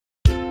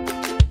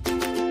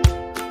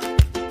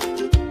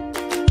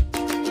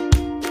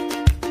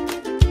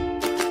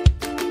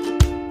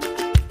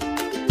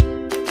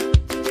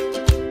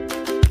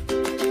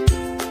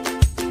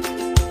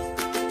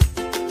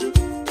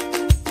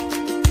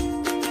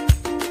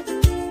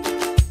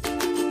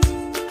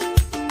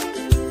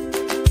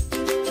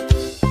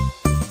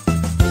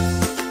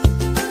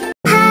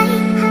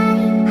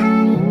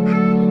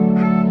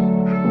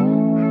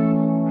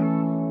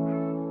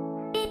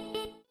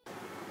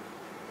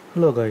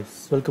Hello guys,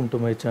 welcome to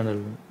my channel.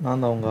 நான்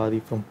தான் உங்கள் ஆதி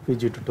ஃப்ரம்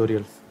பிஜி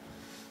டுட்டோரியல்ஸ்.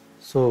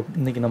 ஸோ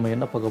இன்றைக்கி நம்ம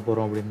என்ன பார்க்க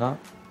போகிறோம் அப்படின்னா,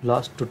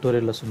 லாஸ்ட்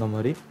டுட்டோரியலில் சொன்ன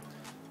மாதிரி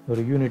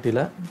ஒரு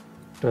யூனிட்டியில்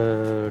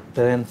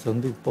டெரன்ஸ்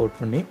வந்து இம்போர்ட்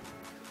பண்ணி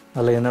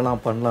அதில்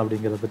என்னெல்லாம் பண்ணலாம்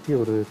அப்படிங்கிறத பற்றி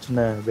ஒரு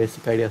சின்ன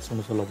பேசிக் ஐடியாஸ்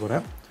ஒன்று சொல்ல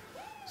போகிறேன்.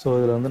 ஸோ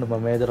இதில் வந்து நம்ம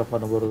மேஜராக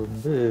பண்ண போகிறது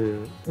வந்து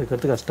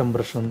இதுக்கடுத்து கஸ்டம்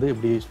ப்ரஷ் வந்து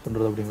எப்படி யூஸ்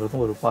பண்ணுறது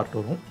அப்படிங்கிறதும் ஒரு பார்ட்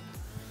வரும்.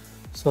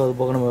 ஸோ அது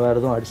போக நம்ம வேறு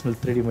எதுவும் அடிஷ்னல்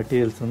 3D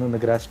மெட்டீரியல்ஸ் வந்து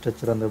இந்த கிராஸ்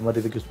ஸ்ட்ரக்சர் அந்த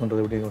மாதிரி இதுக்கு யூஸ்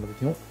பண்ணுறது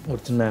அப்படிங்கிறதையும்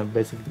ஒரு சின்ன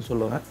பேசிக்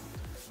சொல்ல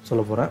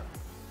போகிறேன்.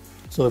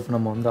 ஸோ இப்போ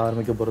நம்ம வந்து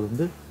ஆரம்பிக்க போகிறது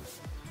வந்து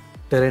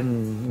டெரெயின்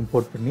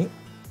இம்போர்ட் பண்ணி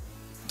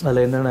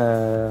அதில் என்னென்ன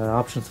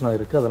ஆப்ஷன்ஸ்லாம்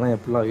இருக்குது, அதெல்லாம்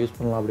எப்படிலாம் யூஸ்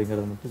பண்ணலாம்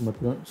அப்படிங்கிறத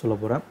மட்டும் சொல்ல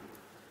போகிறேன்.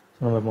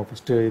 ஸோ நம்ம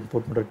ஃபஸ்ட்டு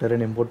இம்போர்ட் பண்ணுற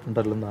டெரெயின் இம்போர்ட்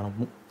பண்ணுறதுலேருந்து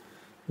ஆரம்பம்.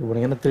 இப்போ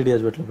நீங்கள் என்ன 3D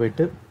ஆஸ்பெக்டில்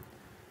போய்ட்டு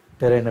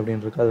டெரெயின்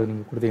அப்படின்னு இருக்குது, அது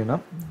நீங்கள் கொடுத்தீங்கன்னா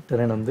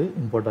டெரெயின் வந்து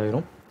இம்போர்ட்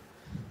ஆகிரும்.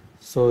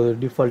 ஸோ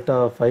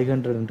டிஃபால்ட்டாக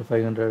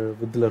 500x500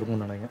 வித்தில்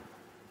இருக்கும்னு நினைக்கிறேன்.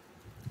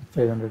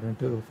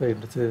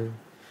 500x500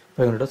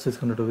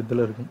 600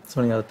 வித்தில் இருக்கும். ஸோ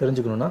நீங்கள் அதை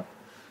தெரிஞ்சுக்கணுன்னா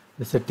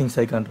இந்த செட்டிங்ஸ்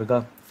ஐக்கான் இருக்கா,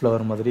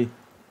 ஃப்ளவர் மாதிரி,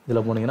 இதில்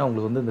போனீங்கன்னா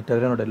உங்களுக்கு வந்து இந்த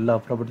டெரெயினோட எல்லா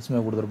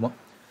ப்ராப்பர்ட்டிஸுமே கொடுத்துருப்போம்.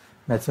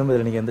 மேக்ஸிமம்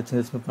இதில் நீங்கள் எந்த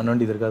சேஞ்சஸுமே பண்ண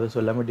வேண்டியது இருக்காது. ஸோ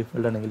எல்லாமே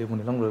டிஃபால்ட்டாக நீங்கள் லீவ்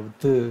பண்ணிடலாம்.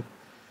 உங்களுக்கு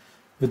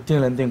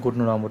வித்தையும் லென்த்தையும்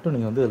கூட்டணுன்னா மட்டும்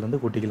நீங்கள் வந்து இதில் வந்து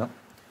கூட்டிக்கலாம்.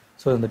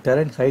 ஸோ இந்த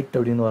டெரெயின் ஹைட்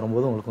அப்படின்னு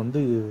வரும்போது உங்களுக்கு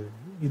வந்து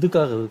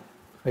இதுக்காக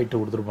ஹைட்டை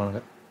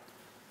கொடுத்துருப்பாங்க.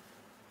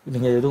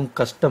 நீங்கள் எதுவும்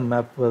கஸ்டம்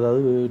மேப்,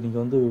 அதாவது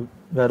நீங்கள் வந்து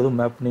வேறு எதுவும்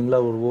மேப் நீங்களா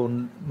ஒரு ஓன்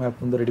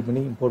மேப் வந்து ரெடி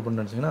பண்ணி இம்போர்ட்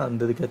பண்ண நினச்சிங்கன்னா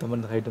அந்த இதுக்கேற்ற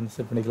மாதிரி இந்த ஹைட் வந்து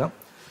செட் பண்ணிக்கலாம்.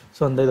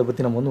 ஸோ அந்த இதை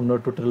பற்றி நம்ம வந்து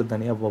இன்னொரு ட்விட்டரில்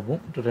தனியாக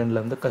பார்ப்போம். ட்ரெயினில்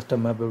வந்து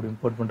கஸ்டம் மேப் எப்படி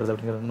இம்போர்ட் பண்ணுறது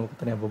அப்படிங்கிறது நமக்கு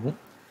தனியாக பார்ப்போம்.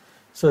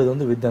 ஸோ இது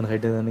வந்து வித் அண்ட்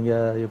ஹைட்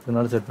நீங்கள்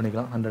எப்படினாலும் செட்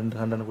பண்ணிக்கலாம்.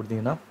 100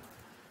 கொடுத்தீங்கன்னா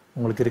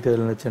உங்களுக்கு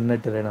இருக்கிறதுல சென்னை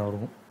டெரெயினாக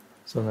வரும்.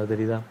 ஸோ அந்த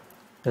தெரியுதா,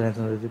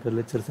 டெரெயின்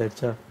இருக்கிறதுல சிறுஸ்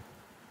ஆகிடுச்சா.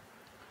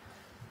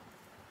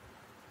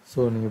 ஸோ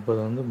நீங்கள் இப்போ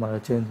அதை வந்து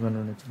சேஞ்ச் பண்ண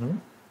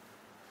நினச்சினாலும்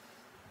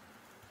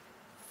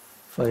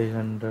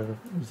 500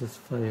 versus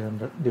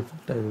 500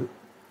 டிஃபால்ட்டாக இது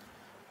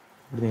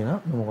கொடுத்தீங்கன்னா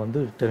நமக்கு வந்து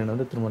டெரெயின்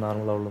வந்து திரும்ப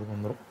நார்மலாக உள்ளதுக்கு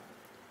வந்துடும்.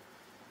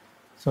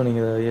 ஸோ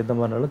நீங்கள் எந்த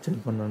மாதிரினாலும்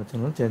சேஞ்ச் பண்ண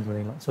நினச்சினாலும் சேஞ்ச்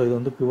பண்ணிக்கலாம். ஸோ இது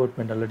வந்து பிவோட்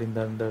பாயிண்ட் ஆல்ரெடி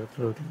இந்த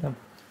இடத்துல இருக்குல்ல,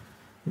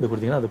 இது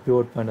கொடுத்தீங்கன்னா அது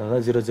பிவோட் பாயிண்ட்,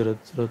 அதாவது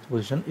 000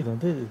 பொசிஷன், இது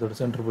வந்து இதோட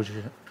சென்டர்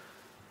பொசிஷன்.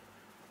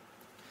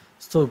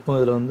 ஸோ இப்போ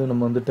இதில் வந்து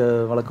நம்ம வந்துட்டு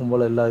வழக்கம்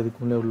போல் எல்லா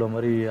இதுக்குள்ளே உள்ள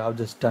மாதிரி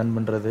ஆப்ஜெக்ட் ஸ்டாண்ட்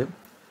பண்ணுறது,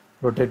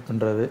 ரொட்டேட்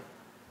பண்ணுறது,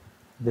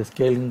 இந்த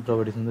ஸ்கேலிங்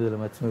ப்ராப்பர்ட்டிஸ் வந்து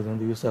இதில் மேக்ஸிமம் இது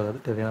வந்து யூஸ்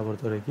ஆகாது டெரெயினை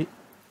பொறுத்த வரைக்கும்.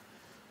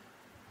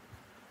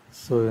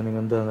 ஸோ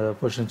நீங்கள் வந்து அந்த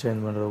பொசிஷன்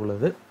சேஞ்ச் பண்ணுறது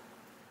உள்ளது.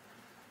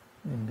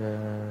 இங்கே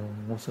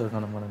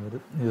மூவ்ஸுக்கான மனம்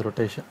இது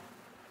ரொட்டேஷன்,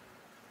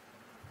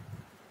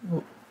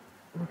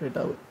 ரொட்டேட்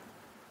ஆகுது.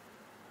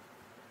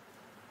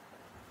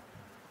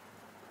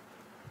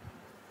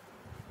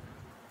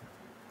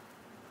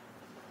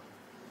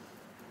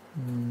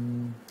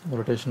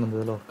 ரொட்டேஷன் வந்து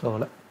இதில் ஒர்க்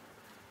ஆகலை.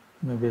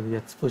 மேபி அது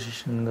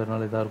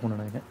எக்ஸ்பொசிஷனுங்கிறனால இதாக இருக்கும்னு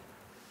நினைக்கிறேன்.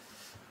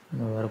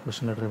 நம்ம வேறு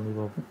பொசிஷனில் ட்ரை பண்ணி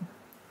பார்ப்போம்.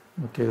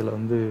 ஓகே, இதில்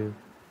வந்து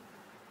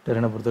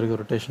டெரெயினை பொறுத்த வரைக்கும்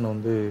ரொட்டேஷன்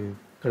வந்து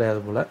கிடையாது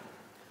போல்.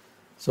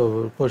 ஸோ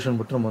பொசிஷன்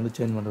மட்டும் நம்ம வந்து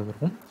சேஞ்ச் பண்ணுறது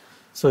இருக்கும்.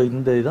 ஸோ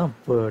இந்த இதுதான்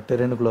இப்போ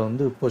டெரெயினுக்குள்ளே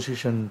வந்து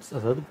பொசிஷன்ஸ்,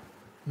 அதாவது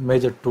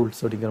மேஜர் டூல்ஸ்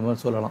அப்படிங்கிற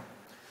மாதிரி சொல்லலாம்.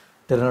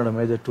 டெரெயினோட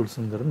மேஜர்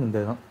டூல்ஸுங்கிறது இந்த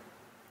இதுதான்.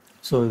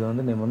 ஸோ இதை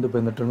வந்து நம்ம வந்து இப்போ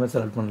இந்த டூலுமே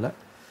செலக்ட் பண்ணல.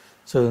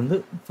 ஸோ இது வந்து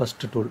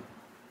ஃபஸ்ட்டு டூல்.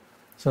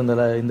 ஸோ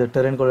இந்த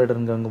டெரெயின்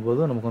கொலைடருங்கும்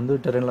போது நமக்கு வந்து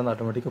டெரெயினில் வந்து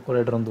ஆட்டோமேட்டிக்காக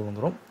கொலைடர் வந்து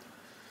வந்துடும்.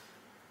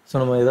 ஸோ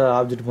நம்ம எதாவது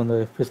ஆப்ஜெக்ட் வந்து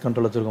எஃப்பிஎஸ்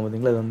கண்ட்ரோல் வச்சுருக்கோம்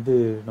பார்த்தீங்களா, இது வந்து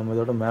நம்ம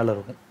இதோட மேலே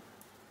இருக்கும்.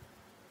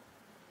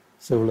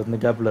 ஸோ இவ்வளோ இந்த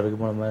கேப்பில்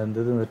இருக்குது. நம்ம இந்த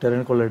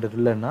டெரெயின் கொலைடர்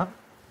இல்லைன்னா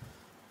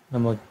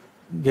நம்ம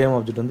கேம்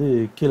ஆப்ஜெக்ட் வந்து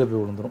கீழே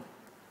போய் விழுந்துடும்.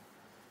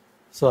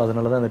 ஸோ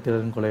அதனால தான் இந்த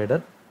டெரெயின்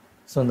கொலைடர்.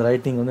 ஸோ அந்த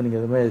லைட்டிங் வந்து நீங்கள்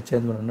எதுவுமே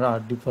சேஞ்ச் பண்ணணும்னா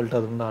டிஃபால்ட்டாக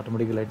அது வந்து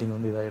ஆட்டோமேட்டிக் லைட்டிங்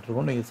வந்து இதாகிட்டு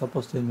இருக்கும். நீங்கள்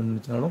சப்போஸ் சேஞ்ச்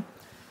பண்ணிச்சுனாலும்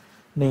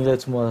நீங்களே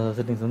சும்மா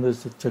செட்டிங்ஸ் வந்து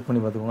செக் பண்ணி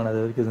பார்த்துக்கோங்க. நான்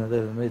அது வரைக்கும்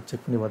எதுவுமே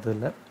செக் பண்ணி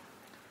பார்த்ததில்லை.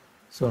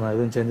 ஸோ நான்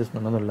எதுவும் சேஞ்சஸ்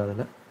பண்ணதும் இல்லை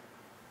அதில்.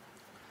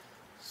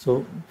 ஸோ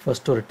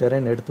ஃபஸ்ட்டு ஒரு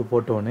டெரெயின் எடுத்து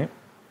போட்டோடனே,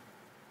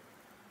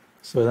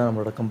 ஸோ இதான்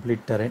நம்மளோட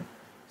கம்ப்ளீட் டெரெயின்.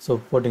 ஸோ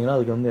போட்டிங்கன்னா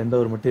அதுக்கு வந்து எந்த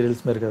ஒரு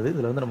மெட்டீரியல்ஸுமே இருக்காது.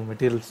 இதில் வந்து நம்ம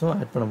மெட்டீரியல்ஸும்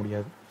ஆட் பண்ண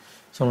முடியாது.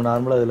 ஸோ நம்ம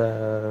நார்மலாக இதில்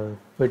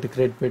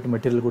போய்ட்டு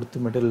மெட்டீரியல் கொடுத்து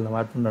மெட்டீரியல் நம்ம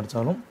ஆட் பண்ண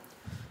நினச்சாலும்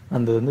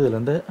அந்த வந்து இதில்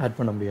வந்து ஆட்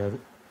பண்ண முடியாது.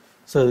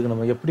 ஸோ இதுக்கு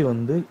நம்ம எப்படி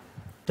வந்து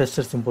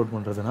டெக்ஸ்சர்ஸ் இம்போர்ட்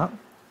பண்ணுறதுன்னா,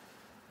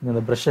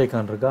 இந்த ப்ரஷ்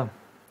ஐக்கான் இருக்கா,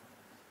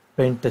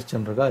 பெயிண்ட்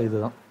டெக்ஸ்சர் இருக்கா,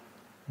 இதுதான்.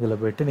 இதில்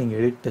போய்ட்டு நீங்கள்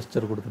எடிட்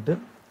டெக்ஸ்சர் கொடுத்துட்டு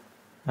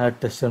ஆட்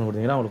டெக்ஸ்சர்னு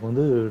கொடுத்தீங்கன்னா உங்களுக்கு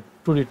வந்து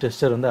 2D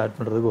டெக்ஸ்சர் வந்து ஆட்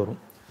பண்ணுறதுக்கு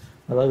வரும்.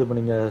 அதாவது இப்போ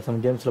நீங்கள் சம்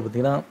கேம்ஸில்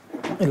பார்த்தீங்கன்னா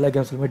எல்லா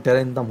கேம்ஸ்லையுமே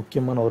டெரெயின் தான்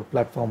முக்கியமான ஒரு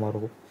பிளாட்ஃபார்மாக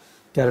இருக்கும்.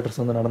 கேரக்டர்ஸ்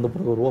வந்து நடந்து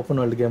போகிறது, ஒரு ஓப்பன்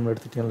வேர்ல்டு கேம்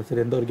எடுத்துக்கிட்டீங்களா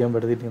சரி, எந்த ஒரு கேம்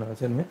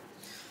எடுத்துக்கிட்டிங்கன்னா சரிமே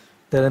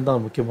டெரெயின்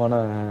தான் முக்கியமான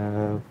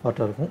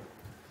பார்ட்டாக இருக்கும்.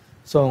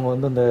 ஸோ அவங்க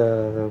வந்து அந்த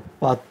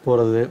பாத்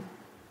போகிறது,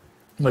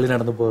 வழி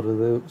நடந்து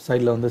போகிறது,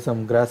 சைடில் வந்து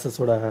சம்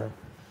கிராஸஸோட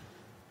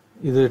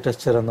இது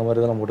டெக்ஸ்சர் அந்த மாதிரி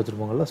தான் நம்ம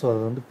வச்சுருப்பாங்கல்ல. ஸோ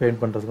அதை வந்து பெயிண்ட்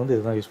பண்ணுறதுக்கு வந்து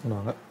இதுதான் யூஸ்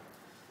பண்ணுவாங்க.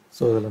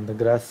 ஸோ இதில் இந்த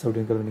கிராஸ்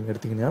அப்படிங்கிறது நீங்கள்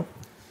எடுத்திங்கன்னா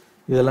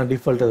இதெல்லாம்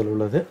டிஃபால்ட் அதில்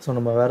உள்ளது. ஸோ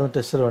நம்ம வேறு எதுவும்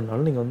டெக்ஸ்சர்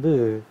வேணாலும் நீங்கள் வந்து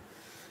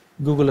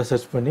கூகுளில்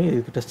சர்ச் பண்ணி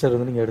இதுக்கு டெக்ஸ்சர்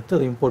வந்து நீங்கள் எடுத்து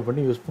அதை இம்போர்ட்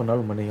பண்ணி யூஸ்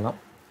பண்ணாலும் பண்ணிக்கலாம்.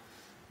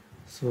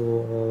 ஸோ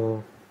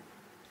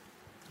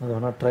அதை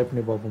வேணால் ட்ரை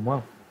பண்ணி பார்ப்போமா.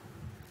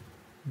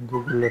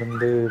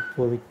 கூகுளிலேருந்து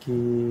இப்போதைக்கு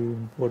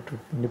இம்போர்ட்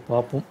பண்ணி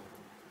பார்ப்போம்.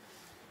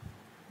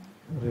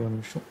 ஒரே ஒரு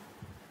நிமிஷம்.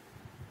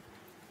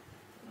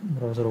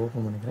 ப்ரௌசரை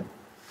ஓப்பன் பண்ணிக்கிறேன்.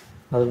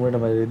 அதுக்கு முன்னாடி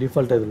நம்ம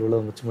டிஃபால்ட்டாக இதில் உள்ள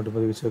வச்சு மட்டும்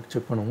பதிவு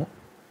செக் பண்ணுவோம்.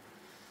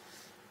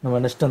 நம்ம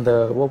நெக்ஸ்ட் அந்த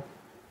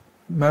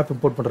மேப்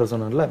இம்போர்ட் பண்ணுற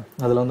சொன்னோம்ல,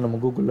 அதில் வந்து நம்ம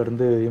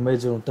கூகுளிலேருந்து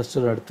இமேஜும்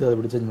டெஸ்டரும் எடுத்து அதை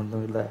எப்படி சேஞ்ச்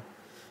பண்ணுறோம் இல்லை,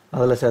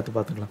 அதில் சேர்த்து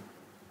பார்த்துக்கலாம்.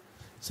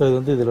 ஸோ இது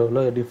வந்து இதில்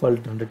உள்ள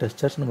டிஃபால்ட் 2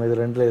 டெஸ்டர்ஸ். நம்ம இது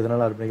 2ல்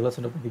எதனால் ஆட் பண்ணிக்கலாம்.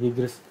 ஸோ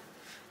இப்போதைக்கு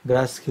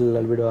கிராஸ் ஹில்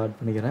அல்பிடோ ஆட்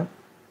பண்ணிக்கிறேன்.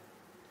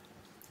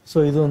 ஸோ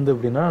இது வந்து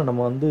எப்படின்னா, நம்ம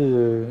வந்து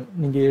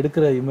நீங்கள்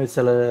எடுக்கிற இமேஜ்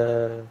சில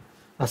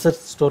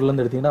அசட்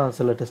ஸ்டோர்லேருந்து எடுத்திங்கன்னா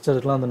சில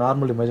டெஸ்டர்ஸ்லாம் வந்து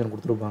நார்மல் இமேஜ்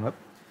கொடுத்துருப்பாங்க.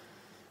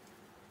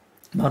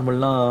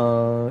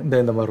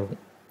 நார்மல்னால் இந்த மாதிரி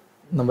இருக்கும்.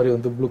 இந்த மாதிரி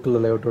வந்து ப்ளூ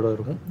கலர் லேஅவுட்டோடு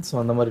இருக்கும். ஸோ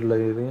அந்த மாதிரி உள்ள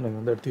இதையும் நீங்கள்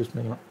வந்து எடுத்து யூஸ்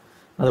பண்ணிக்கலாம்.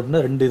 அது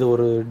அப்படின்னா 2 இது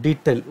ஒரு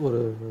டீட்டெயில், ஒரு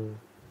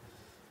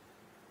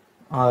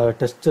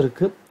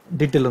டெஸ்டருக்கு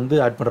டீட்டெயில் வந்து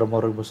ஆட் பண்ணுற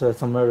மாதிரி இருக்கும். ஸோ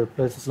சம்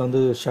பிளேசஸில்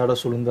வந்து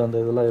ஷேடோஸ் விழுந்து அந்த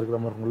இதெல்லாம் இருக்கிற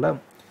மாதிரி இருக்கும்ல,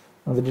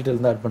 அந்த டீட்டெயில்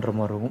வந்து ஆட் பண்ணுற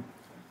மாதிரி இருக்கும்.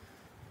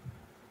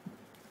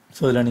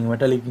 ஸோ இதில் நீங்கள்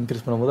மெட்டாலிக்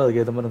இன்க்ரீஸ் பண்ணும்போது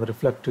அதுக்கு ஏற்ற மாதிரி அந்த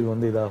ரிஃப்ளெக்டிவ்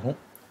வந்து இதாகும்.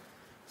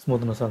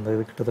 ஸ்மூத்னஸ் அந்த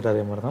இது கிட்டத்தட்ட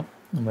அதே மாதிரி தான்.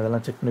 நம்ம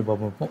இதெல்லாம் செக் பண்ணி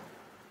பார்ப்போம் இப்போ.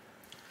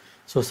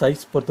 ஸோ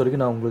சைஸ் பொறுத்த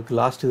வரைக்கும் நான் உங்களுக்கு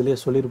லாஸ்ட் இதுலேயே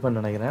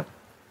சொல்லியிருப்பேன்னு நினைக்கிறேன்.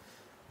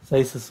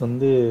 சைஸஸ்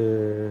வந்து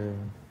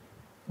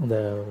அந்த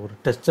ஒரு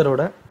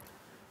டெஸ்டரோட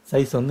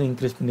சைஸ் வந்து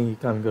இன்க்ரீஸ் பண்ணி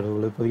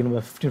காமிக்கிறது. இப்போதைக்கு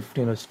நம்ம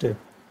 15 வச்சுட்டு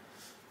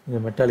இந்த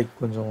மெட்டாலிக்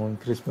கொஞ்சம்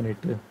இன்க்ரீஸ்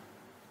பண்ணிவிட்டு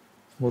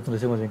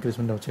ஸ்மூத்னஸே கொஞ்சம் இன்க்ரீஸ்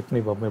பண்ணி நம்ம செக்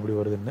பண்ணி பார்ப்போம் எப்படி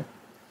வருதுன்னு.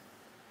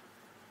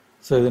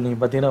 ஸோ இது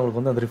நீங்கள் பார்த்தீங்கன்னா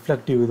உங்களுக்கு வந்து அந்த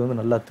ரிஃப்ளெக்டிவ் இது வந்து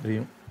நல்லா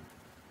தெரியும்.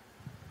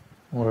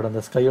 உங்களோட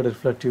அந்த ஸ்கையோட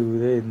ரிஃப்ளெக்டிவ்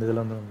இதே இந்த இதில்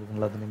வந்து உங்களுக்கு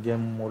நல்லா தெரியும்.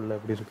 கேம் மோடில்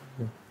எப்படி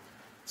இருக்குது.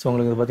 ஸோ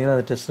உங்களுக்கு இது பார்த்தீங்கன்னா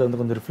அந்த டெஸ்ட்டில் வந்து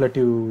கொஞ்சம்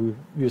ரிஃப்ளெக்டிவ்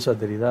வியூஸாக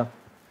தெரியுதா.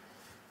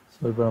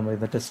 ஸோ இப்போ நம்ம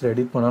இந்த டெஸ்ட்டில்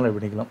எடிட் பண்ணாலும்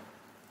எப்படி பண்ணிக்கலாம்.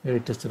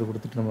 எடிட் டெஸ்ட்டை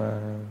கொடுத்துட்டு நம்ம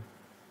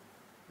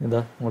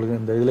உங்களுக்கு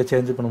இந்த இதில்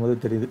சேஞ்ச் பண்ணும்போது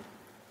தெரியுது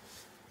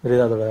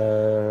அதோட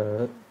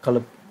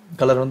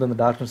கலர் வந்து அந்த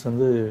டார்க்னஸ்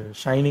வந்து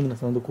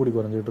ஷைனிங்னஸ் வந்து கூடி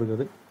குறைஞ்சிட்டு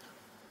இருக்குது.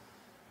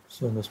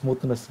 ஸோ இந்த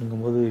ஸ்மூத்னஸ்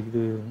இருக்கும்போது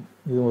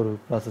இதுவும் ஒரு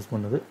ப்ராசஸ்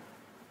பண்ணுது.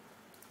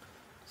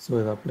 ஸோ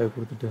இதை அப்ளை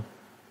கொடுத்துட்டு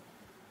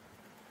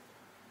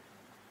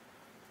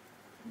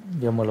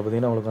கேமில்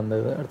பார்த்தீங்கன்னா உங்களுக்கு அந்த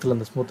இடத்துல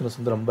அந்த ஸ்மூத்னஸ்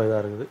வந்து ரொம்ப இதாக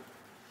இருக்குது.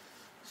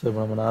 ஸோ இப்போ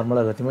நம்ம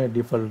நார்மலாக எல்லாத்தையுமே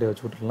டிஃபால்ட்டே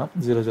வச்சு விட்டுடலாம்.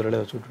 0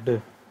 வச்சு விட்டுட்டு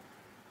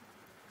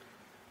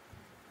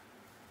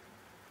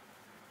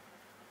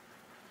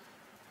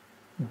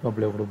இப்போ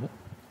அப்ளை கொடுப்போம்.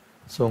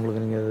 ஸோ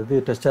உங்களுக்கு நீங்கள் இது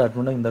டெஸ்ட்டாக ஆட்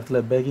பண்ணால் இந்த இடத்துல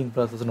பேக்கிங்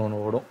ப்ராசஸ்னு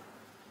ஒன்று ஓடும்.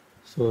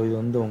 ஸோ இது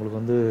வந்து உங்களுக்கு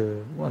வந்து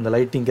அந்த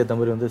லைட்டிங்க்கு ஏற்ற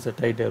மாதிரி வந்து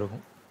செட் ஆகிட்டே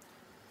இருக்கும்.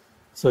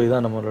 ஸோ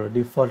இதுதான் நம்மளோட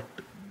டிஃபால்ட்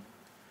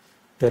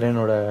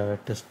டெரெயினோட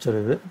டெஸ்டர்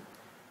இது.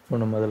 இப்போ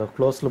நம்ம அதில்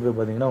க்ளோஸில் போய்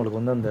பார்த்தீங்கன்னா உங்களுக்கு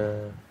வந்து அந்த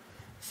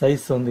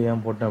சைஸ் வந்து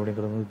ஏன் போட்டேன்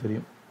அப்படிங்கிறது வந்து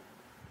தெரியும்.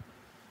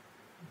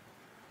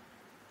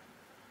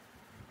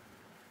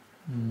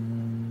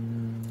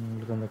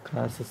 உங்களுக்கு அந்த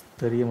கிராஸஸ்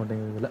தெரிய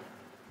மாட்டேங்குது. இதில்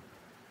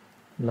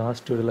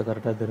லாஸ்ட் வீடியோவில்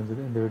கரெக்டாக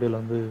தெரிஞ்சுது. இந்த வீடியோவில்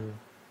வந்து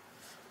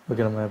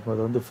ஓகே நம்ம இப்போ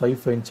அதை வந்து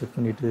 5 செக்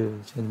பண்ணிவிட்டு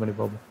சேஞ்ச் பண்ணி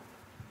பார்ப்போம்.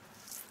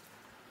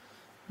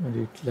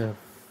 எடிட்டில்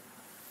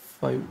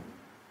 5.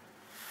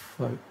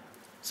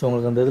 ஸோ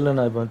உங்களுக்கு அந்த இதில்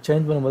நான் இப்போ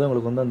சேஞ்ச் பண்ணும்போது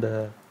உங்களுக்கு வந்து அந்த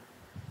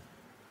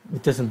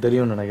வித்தியாசம்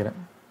தெரியும்னு நினைக்கிறேன்.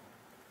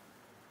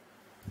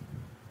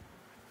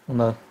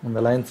 அந்த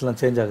லைன்ஸ்லாம்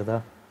சேஞ்ச் ஆகுதா.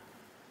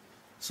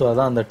 ஸோ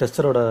அதான் அந்த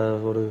டெஸ்டரோட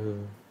ஒரு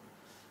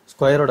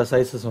ஸ்கொயரோட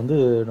சைஸஸ் வந்து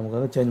நமக்கு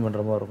வந்து சேஞ்ச்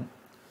பண்ணுற மாதிரி இருக்கும்.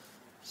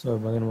 ஸோ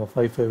இப்போ வந்து நம்ம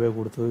 5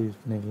 கொடுத்து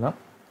யூஸ் பண்ணிக்கலாம்.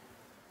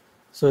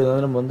 ஸோ இதை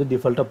வந்து நம்ம வந்து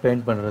டிஃபால்ட்டாக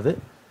பெயிண்ட் பண்ணுறது.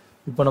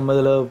 இப்போ நம்ம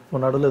இதில் இப்போ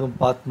நடுவில் எதுவும்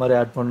பாத் மாதிரி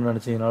ஆட் பண்ணணும்னு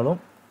நினச்சிங்கனாலும்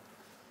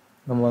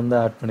நம்ம வந்து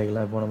ஆட்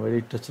பண்ணிக்கலாம். இப்போ நம்ம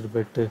எடிட் டெஸ்டர்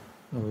போய்ட்டு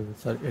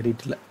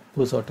எடிட்டில்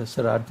புதுசாக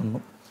டெஸ்டர் ஆட்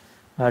பண்ணணும்.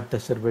 ஆட்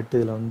டெஸ்டர் போய்ட்டு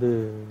இதில் வந்து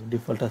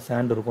டிஃபால்ட்டாக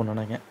சாண்ட் இருக்கும்னு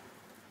நினைக்கிறேன்.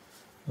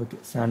 ஓகே,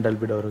 சாண்ட்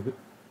அல்பிடோ இருக்குது.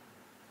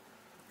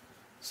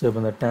 ஸோ இப்போ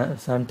இந்த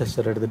சாண்ட்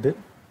டெஸ்டர் எடுத்துகிட்டு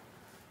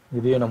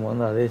இதையும் நம்ம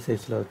வந்து அதே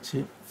சைஸில் வச்சு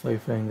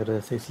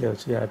 5 சைஸ்லேயே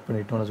வச்சு ஆட்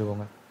பண்ணிட்டோம்னு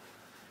வச்சுக்கோங்க.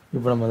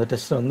 இப்போ நம்ம அந்த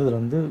டெஸ்ட்டை வந்து இதில்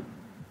வந்து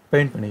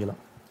பெயிண்ட்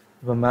பண்ணிக்கலாம்.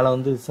 இப்போ மேலே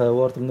வந்து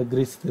ஓரத்தில்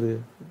வந்து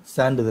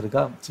சாண்ட் இது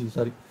இருக்கா,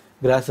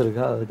 கிராஸ்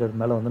இருக்கா, அதுக்கு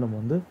மேலே வந்து நம்ம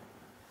வந்து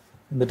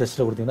இந்த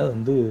டெஸ்ட்டில் கொடுத்திங்கன்னா அது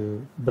வந்து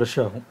ப்ரஷ்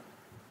ஆகும்.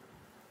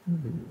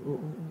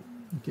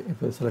 ஓகே,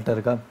 இப்போ செலக்டாக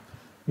இருக்கா.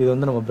 இது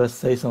வந்து நம்ம ப்ரஷ்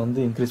சைஸை வந்து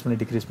இன்க்ரீஸ் பண்ணி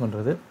டிக்ரீஸ்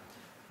பண்ணுறது.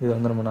 இது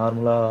வந்து நம்ம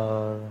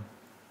நார்மலாக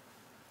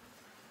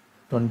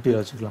 20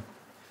 வச்சுக்கலாம்.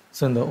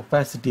 ஸோ இந்த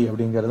ஒப்பாசிட்டி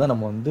அப்படிங்கிறத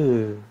நம்ம வந்து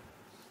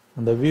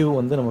அந்த வியூ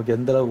வந்து நமக்கு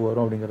எந்த அளவுக்கு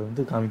வரும் அப்படிங்கிறது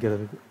வந்து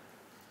காமிக்கிறதுக்கு.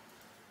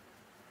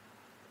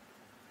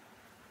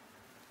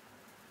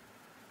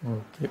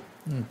 ஓகே,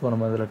 இப்போ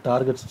நம்ம இதில்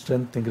டார்கெட்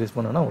ஸ்ட்ரென்த் இன்க்ரீஸ்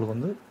பண்ணோன்னா உங்களுக்கு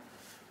வந்து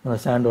அந்த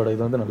சாண்டோட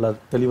இது வந்து நல்லா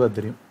தெளிவாக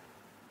தெரியும்.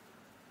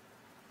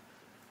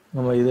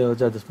 நம்ம இதை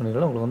வச்சு அட்ஜஸ்ட்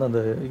பண்ணிக்கலாம். உங்களுக்கு வந்து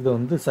அந்த இதை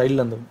வந்து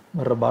சைடில் அந்த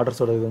வர்ற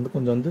பார்டர்ஸோட இது வந்து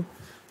கொஞ்சம் வந்து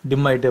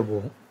டிம் ஆகிட்டே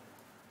போகும்.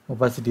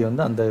 ஒப்பாசிட்டி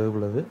வந்து அந்த இது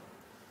உள்ளது.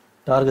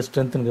 டார்கெட்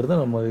ஸ்ட்ரென்த்துங்கிறது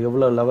நம்ம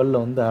எவ்வளோ லெவலில்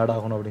வந்து ஆட்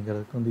ஆகணும்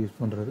அப்படிங்கிறதுக்கு வந்து யூஸ்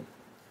பண்ணுறது.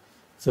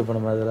 ஸோ இப்போ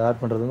நம்ம அதில்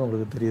ஆட் பண்ணுறது வந்து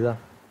உங்களுக்கு தெரியுதா.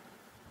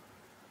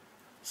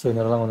 ஸோ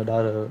இதெல்லாம் வந்து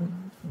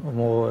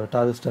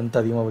டார்கெட் ஸ்ட்ரென்த்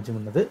அதிகமாக வச்சு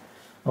பண்ணது.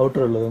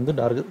 அவுட்டரில் வந்து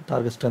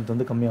டார்கெட் ஸ்ட்ரென்த்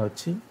வந்து கம்மியாக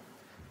வச்சு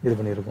இது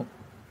பண்ணியிருக்கோம்.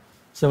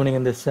 ஸோ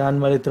நீங்கள் இந்த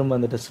ஸ்டாண்ட் மாதிரி திரும்ப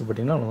அந்த டெஸ்ட்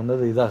போட்டிங்கன்னா உங்களுக்கு வந்து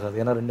அது இதாகாது.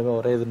 ஏன்னா ரெண்டுமே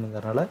ஒரே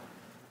இதுங்கிறனால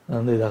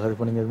வந்து இதாகாது.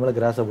 இப்போ நீங்கள் இது மேலே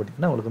கிராஸாக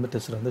போட்டிங்கன்னா உங்களுக்கு வந்து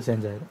டெஸ்ட்டில் வந்து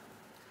சேஞ்ச் ஆகிடும்.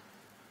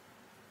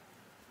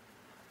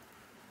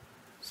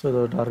 ஸோ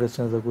இதோட டார்கெட்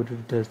ஸ்ட்ரென்த்தை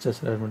கூட்டிட்டு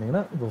டெஸ்ட் ஆட்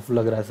பண்ணிங்கன்னா இப்போ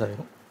ஃபுல்லாக கிராஸ்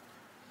ஆகிடும்.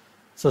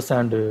 ஸோ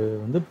சாண்டு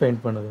வந்து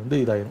பெயிண்ட் பண்ணது வந்து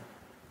இதாயிரும்,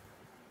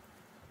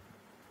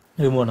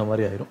 ரிமூவ் ஆன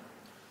மாதிரி ஆயிரும்.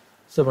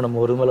 ஸோ இப்போ நம்ம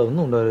ஒரு மேலே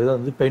வந்து இன்னொரு இதை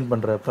வந்து பெயிண்ட்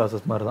பண்ணுற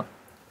ப்ராசஸ் மாதிரி தான்.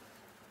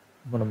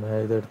 இப்போ நம்ம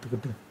இதை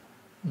எடுத்துக்கிட்டு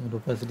ஒரு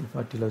ஒபாசிட்டி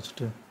 40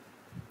 வச்சுட்டு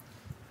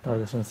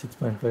டார்கெஷன்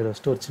 6.5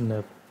 வச்சுட்டு ஒரு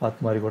சின்ன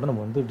பாத் மாதிரி கூட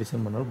நம்ம வந்து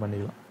டிசைன் பண்ணாலும்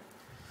பண்ணிக்கலாம்.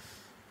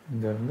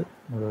 இங்கே வந்து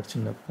ஒரு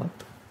சின்ன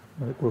பாத்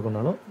மாதிரி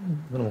கொடுக்கணுனாலும்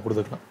இது நம்ம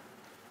கொடுத்துக்கலாம்.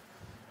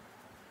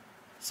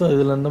 ஸோ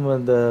இதில் நம்ம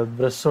இந்த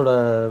ப்ரஷ்ஷோட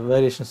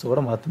வேரியேஷன்ஸ்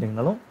கூட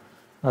மாற்றினீங்கனாலும்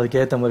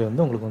அதுக்கேற்ற மாதிரி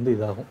வந்து உங்களுக்கு வந்து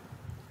இதாகும்,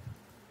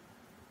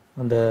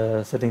 அந்த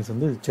செட்டிங்ஸ்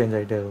வந்து சேஞ்ச்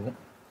ஆகிட்டே இருக்கும்.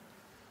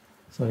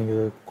 ஸோ நீங்கள்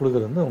இது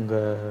கொடுக்குறது வந்து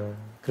உங்கள்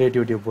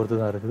க்ரியேட்டிவிட்டியை பொறுத்து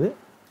தான் இருக்குது.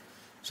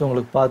 ஸோ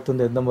உங்களுக்கு பார்த்து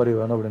வந்து எந்த மாதிரி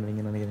வேணும் அப்படின்னு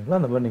நீங்கள் நினைக்கிறீங்களோ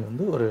அந்த மாதிரி நீங்கள்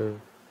வந்து ஒரு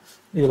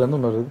இதில் வந்து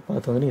இன்னொரு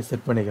பார்த்து வந்து நீங்கள்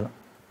செட் பண்ணிக்கலாம்.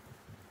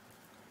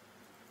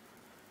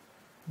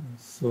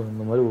 ஸோ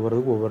இந்த மாதிரி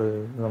ஒவ்வொருக்கும் ஒவ்வொரு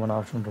விதமான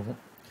ஆப்ஷன் இருக்கும்.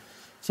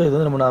 ஸோ இது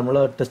வந்து நம்ம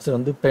நார்மலாக டெஸ்ட்டை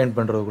வந்து பெயிண்ட்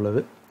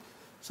பண்ணுறதுக்குள்ளது.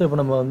 ஸோ இப்போ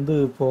நம்ம வந்து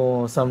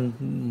இப்போது சம்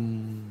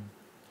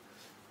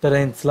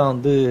டெரைன்ஸ்லாம்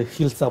வந்து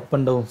ஹில்ஸ் அப்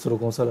அண்ட் டவுன்ஸ்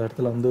இருக்கும். சில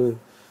இடத்துல வந்து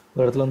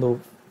ஒரு இடத்துல வந்து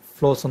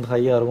ஃப்ளோஸ் வந்து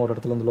ஹையாக இருக்கும், ஒரு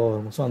இடத்துல வந்து லோவாக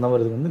இருக்கும். ஸோ அந்த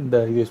மாதிரி இது வந்து இந்த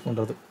இது யூஸ்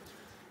பண்ணுறது.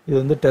 இது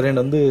வந்து டெரைன்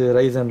வந்து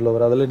ரைஸ் அண்ட்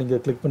லோவர், அதில்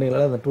நீங்கள் கிளிக்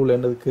பண்ணிங்கனால அந்த டூல்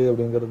என்னதுக்கு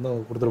அப்படிங்கிறது வந்து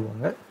அவங்க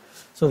கொடுத்துருப்பாங்க.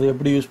 ஸோ அது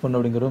எப்படி யூஸ் பண்ண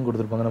அப்படிங்கிறதும்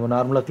கொடுத்துருப்பாங்க. நம்ம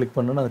நார்மலாக கிளிக்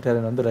பண்ணோன்னா அந்த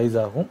டெரைன் வந்து ரைஸ்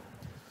ஆகும்.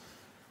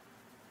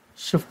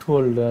 ஷிஃப்ட்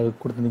ஹோல்டு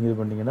கொடுத்து நீங்கள் இது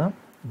பண்ணிங்கன்னா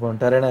இப்போ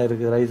டெரைனாக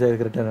இருக்குது, ரைஸாக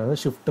இருக்கிற டெரைன்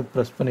வந்து ஷிஃப்ட்டை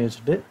ப்ரெஸ் பண்ணி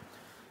வச்சுட்டு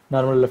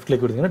நார்மல் லெஃப்ட்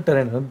கிளிக் கொடுத்தீங்கன்னா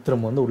டெரைன் வந்து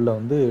திரும்ப வந்து உள்ளே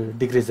வந்து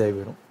டிக்ரீஸ் ஆகி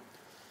போயிடும்.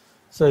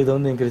 ஸோ இது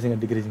வந்து இன்க்ரீசிங்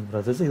அண்ட் டிக்ரீசிங்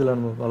ப்ராசஸ். இதில்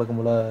நம்ம வழக்கம்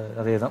போல்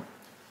அதே தான்,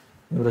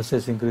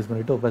 ப்ரஷஸ் இன்க்ரீஸ்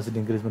பண்ணிவிட்டு ஒபாசிட்டி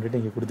இன்க்ரீஸ் பண்ணிவிட்டு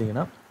இங்கே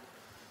கொடுத்தீங்கன்னா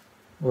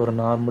ஒரு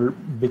நார்மல்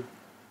பிக்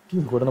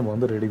ஹில் கூட நம்ம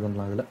வந்து ரெடி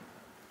பண்ணலாம் அதில்.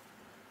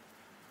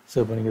 ஸோ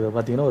இப்போ நீங்கள் இதை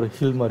பார்த்தீங்கன்னா ஒரு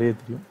ஹில் மாதிரியே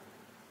தெரியும்.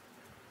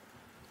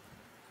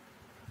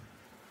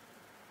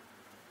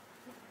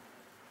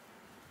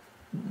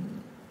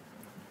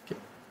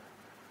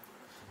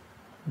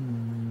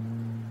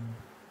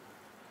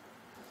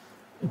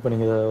 இப்போ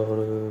நீங்கள்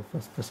ஒரு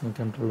ஃபஸ்ட் பர்சன்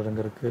கண்ட்ரோலர்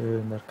எங்கே இருக்குது,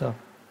 இந்த இருக்கா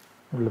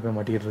உள்ளே போய்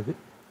மாட்டிக்கிட்டு இருக்கு.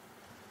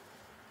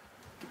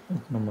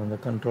 நம்ம அந்த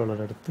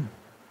கண்ட்ரோலர் எடுத்து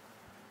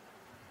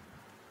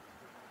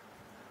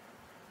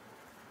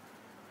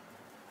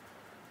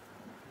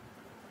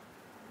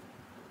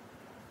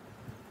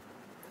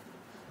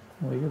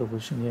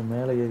பொசிஷன் ஏன்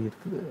மேலே ஏறி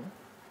இருக்குது.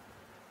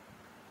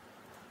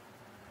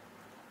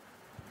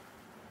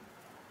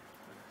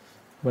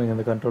 இப்போ நீங்கள்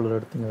அந்த கண்ட்ரோலர்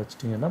எடுத்து இங்கே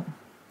வச்சிட்டிங்கன்னா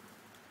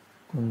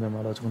கொஞ்சம்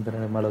மேலே வச்சுக்கணும்,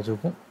 தனியாக மேலே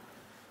வச்சுப்போம்.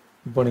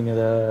 இப்போ நீங்கள்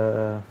இதை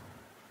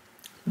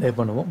ப்ளே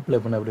பண்ணுவோம், ப்ளே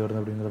பண்ண எப்படி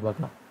வருது அப்படிங்கிறத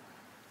பார்க்கலாம்.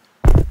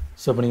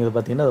 ஸோ இப்போ நீங்கள் இதை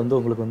பார்த்தீங்கன்னா அது வந்து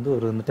உங்களுக்கு வந்து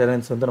ஒரு இந்த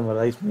டெரைன்ஸ் வந்து நம்ம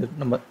ரைஸ் பண்ணி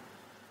நம்ம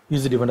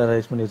யூஸ் டிஃபெண்டாக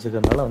ரைஸ் பண்ணி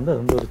வச்சுக்கிறதுனால வந்து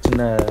அது வந்து ஒரு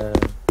சின்ன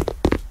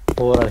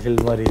ஓவரால்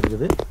ஹில் மாதிரி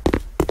இருக்குது.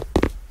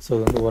 ஸோ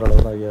அது வந்து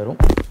ஓரளவு தான்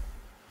ஏறும்.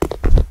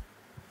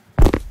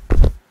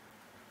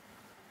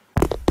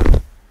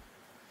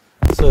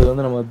 ஸோ இது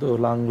வந்து நம்ம வந்து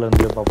ஒரு லாங்கில்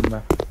இருந்து பார்ப்போமே,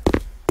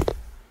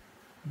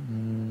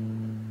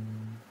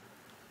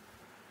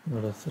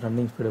 இதோட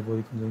ரன்னிங் ஸ்பீடை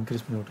போய் கொஞ்சம்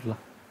இன்க்ரீஸ் பண்ணி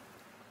விட்டுடலாம்.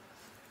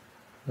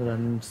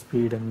 ரன்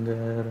ஸ்பீட் அங்கே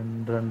run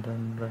run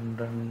run run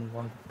run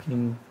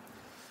walking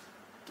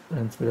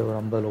run ஸ்பீடை ஒரு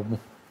 50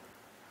 வைப்போம்.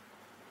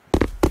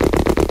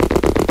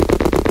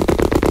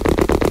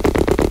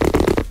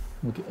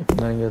 ஓகே, இப்போ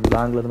நீங்கள்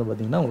லாங்கில் இருந்து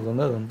பார்த்தீங்கன்னா உங்களுக்கு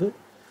வந்து அது வந்து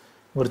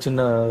ஒரு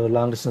சின்ன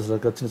லாங் டிஸ்டன்ஸில்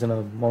இருக்க சின்ன சின்ன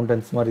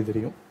மவுண்டன்ஸ் மாதிரி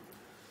தெரியும்.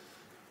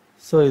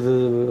 ஸோ இது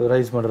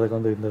ரைஸ் பண்ணுறதுக்கு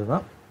வந்து இருந்தது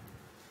தான்.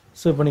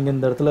 ஸோ இப்போ நீங்கள்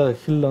இந்த இடத்துல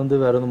ஹில்லில் வந்து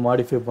வேறு எதுவும்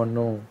மாடிஃபை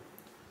பண்ணணும்,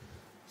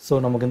 ஸோ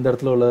நமக்கு இந்த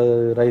இடத்துல உள்ள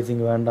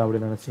ரைசிங் வேண்டாம்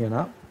அப்படின்னு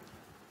நினச்சிங்கன்னா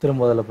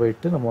திரும்ப அதில்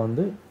போயிட்டு நம்ம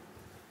வந்து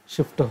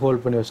ஷிஃப்ட்டை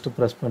ஹோல்ட் பண்ணி வச்சுட்டு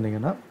ப்ரெஸ்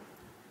பண்ணிங்கன்னா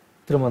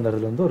திரும்ப அந்த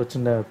இடத்துல வந்து ஒரு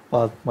சின்ன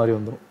பாத் மாதிரி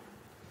வந்துடும்.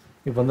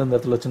 இப்போ வந்து இந்த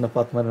இடத்துல சின்ன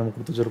பாத் மாதிரி நம்ம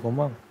கொடுத்து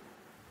வச்சுருக்கோமா.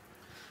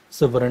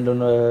 ஸோ இப்போ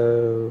 2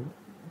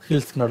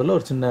 ஹில்ஸ்க்கு நடுவில்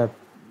ஒரு சின்ன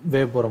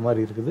வேவ் போகிற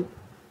மாதிரி இருக்குது.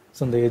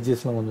 ஸோ இந்த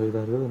எஜ்ஜஸ்லாம் கொஞ்சம்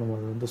இதாக இருக்குது, நம்ம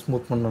அதை வந்து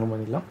ஸ்மூத் பண்ணணும்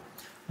பண்ணிக்கலாம்.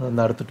 அது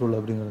அந்த அடுத்த டூல்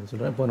அப்படிங்கிறத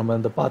சொல்கிறேன். இப்போ நம்ம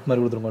இந்த பாத்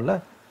மாதிரி கொடுத்துருக்கோம்ல,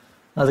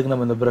 அதுக்கு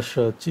நம்ம இந்த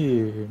ப்ரஷ்ஷை வச்சு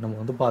நம்ம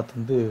வந்து பாத்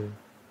வந்து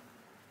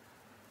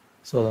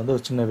ஸோ அதை வந்து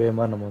ஒரு சின்ன வே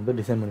மாதிரி நம்ம வந்து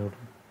டிசைன் பண்ணி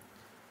விட்ருவோம்.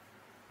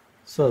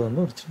 ஸோ அது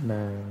வந்து ஒரு சின்ன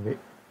வே.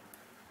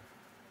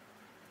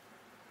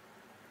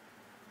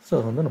 ஸோ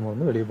அது வந்து நம்ம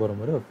வந்து வெளியே போகிற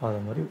மாதிரி ஒரு பாதை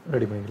மாதிரி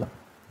ரெடி பண்ணிக்கலாம்.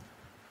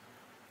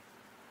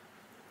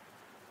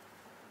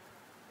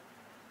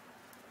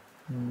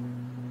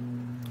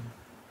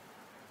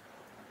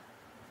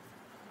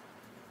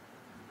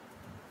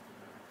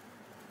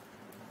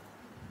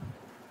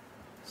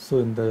 ஸோ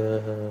இந்த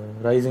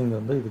ரைசிங்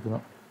வந்து இதுக்கு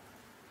தான்.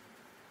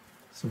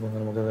 ஸோ இப்போ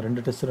நமக்கு அந்த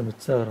 2 டெஸ்ட்டில்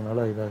மிக்ஸ்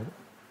ஆகிறதுனால இதாகுது.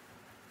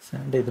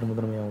 சாண்டே திரும்ப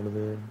திரும்ப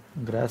அவங்களுக்கு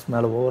கிராஸ்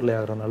மேலே ஓவர்லே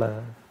ஆகிறதுனால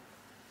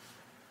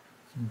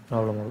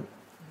ப்ராப்ளம் ஆகுது.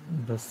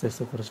 ப்ரஷ்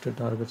சைஸை குறைச்சிட்டு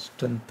டார்கெட்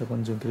ஸ்ட்ரென்த்தை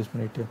கொஞ்சம் இன்க்ரீஸ்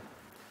பண்ணிவிட்டு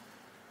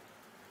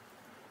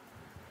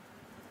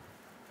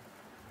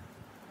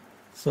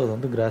ஸோ அது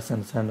வந்து கிராஸ்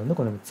அண்ட் சாண்ட் வந்து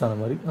கொஞ்சம் மிக்ஸ் ஆன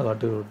மாதிரி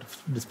அதாட்டு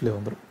டிஸ்பிளே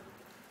வந்துடும்.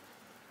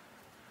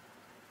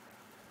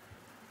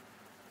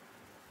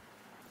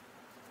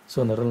 ஸோ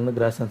அந்த இடத்துல வந்து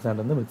கிராஸ் அண்ட்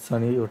சாண்ட் வந்து மிக்ஸ்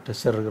ஆனி ஒரு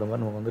டெக்ஸ்சர் இருக்கிற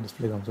மாதிரி நமக்கு வந்து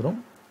டிஸ்பிளே காமிச்சிடும்.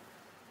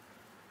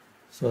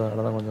 ஸோ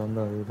அதனால தான் கொஞ்சம்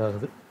வந்து அது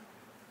இதாகுது.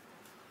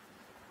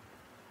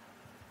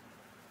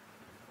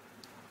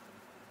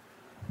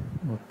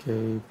 ஓகே. ஓகே,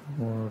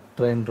 இப்போ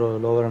ட்ரெயின்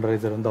லோவர் அண்ட்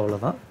ரைசர் வந்து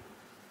அவ்வளோதான்.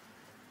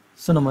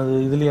 ஸோ நம்ம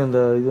இதுலேயும் அந்த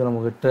இது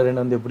நமக்கு டெரெயின்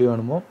வந்து எப்படி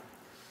வேணுமோ,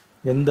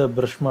 எந்த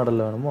ப்ரஷ்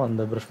மாடலில் வேணுமோ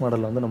அந்த ப்ரஷ்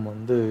மாடலில் வந்து நம்ம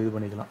வந்து இது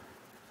பண்ணிக்கலாம்.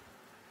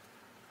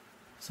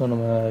 ஸோ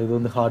நம்ம இது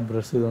வந்து ஹார்ட்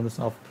ப்ரஷ், இது வந்து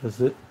சாஃப்ட்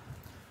ப்ரஷ்ஷு.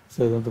 ஸோ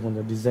இது வந்து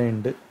கொஞ்சம்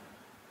டிசைன்டு.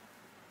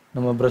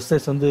 நம்ம ப்ரஷ்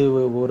சைஸ் வந்து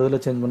ஒரு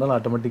இதில் சேஞ்ச் பண்ணாலும்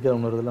ஆட்டோமேட்டிக்காக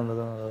இன்னொரு இதில் அந்த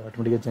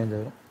ஆட்டோமேட்டிக்காக சேஞ்ச்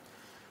ஆகிடும்.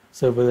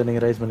 ஸோ இப்போ இதை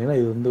நீங்கள் ரைஸ் பண்ணிங்கன்னா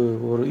இது வந்து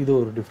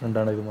ஒரு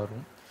டிஃப்ரெண்ட்டான இது மாதிரி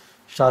இருக்கும்.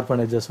 ஷார்ப்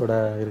அண்ட் எட்ஜஸோட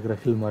இருக்கிற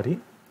ஹில் மாதிரி.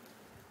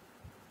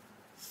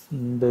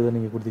 இந்த இதை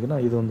நீங்கள் கொடுத்தீங்கன்னா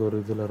இது வந்து ஒரு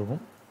இதில்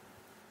இருக்கும்.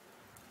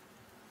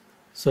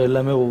 ஸோ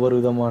எல்லாமே ஒவ்வொரு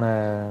விதமான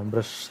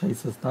ப்ரஷ்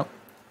சைஸஸ் தான்.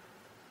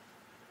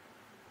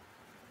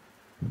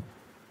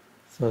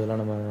 ஸோ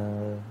அதெல்லாம் நம்ம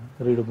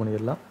ரீடு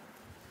பண்ணிடலாம்.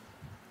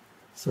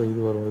 ஸோ இது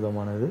ஒரு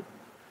விதமான இது.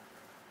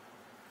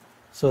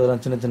 ஸோ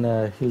அதெல்லாம் சின்ன சின்ன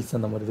ஹில்ஸ்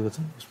அந்த மாதிரி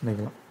இதுக்கு யூஸ்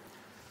பண்ணிக்கலாம்.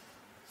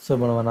 ஸோ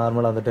இப்போ நம்ம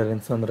நார்மலாக அந்த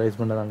டெரென்ஸ் அந்த ரைஸ்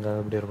பண்ணது அங்கே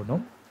அப்படி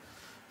இருக்கட்டும்.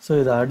 ஸோ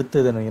இது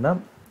அடுத்தது என்னங்கன்னா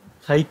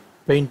ஹைட்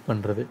பெயிண்ட்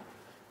பண்ணுறது.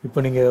 இப்போ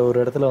நீங்கள் ஒரு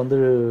இடத்துல வந்து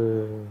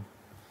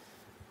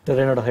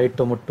டெரெயினோட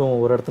ஹைட்டை மட்டும்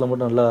ஒரு இடத்துல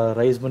மட்டும் நல்லா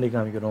ரைஸ் பண்ணி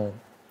காமிக்கணும்.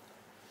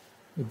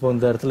 இப்போ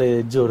இந்த இடத்துல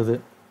எட்ஜ் வருது,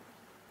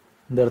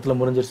 இந்த இடத்துல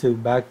முடிஞ்சிருச்சு,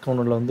 பேக்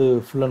கவுண்டில் வந்து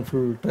ஃபுல் அண்ட்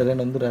ஃபுல்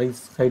டெரெயின் வந்து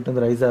ஹைட்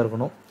வந்து ரைஸாக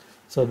இருக்கணும்.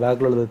 ஸோ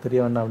பேக்கில் உள்ளது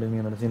தெரிய வேண்டாம் அப்படின்னு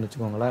நீங்கள் நினச்சின்னு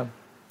வச்சுக்கோங்களேன்.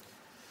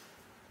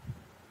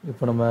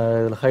 இப்போ நம்ம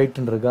இதில்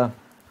ஹைட்டுன்னு இருக்கா,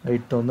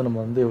 ஹைட்டை வந்து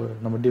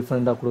நம்ம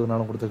டிஃப்ரெண்ட்டாக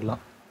கொடுக்கணும்னாலும்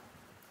கொடுத்துக்கலாம்.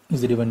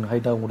 இது டிஃபரெண்ட்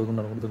ஹைட்டாக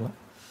கொடுக்கணும்னாலும் கொடுத்துக்கலாம்.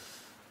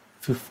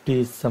 50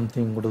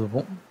 சம்திங்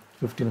கொடுத்துப்போம்,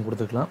 15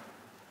 கொடுத்துக்கலாம்.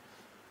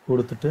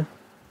 கொடுத்துட்டு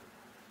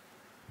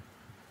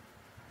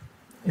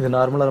இது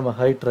நார்மலாக நம்ம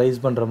ஹைட் ரைஸ்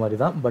பண்ணுற மாதிரி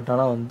தான். பட்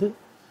ஆனால் வந்து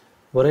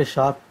ஒரே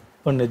ஷார்ப்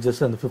அண்ட் எட்ஜஸ்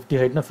அந்த 50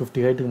 ஹைட்னா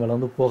 50 ஹைட்டுக்கு மேலே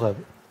வந்து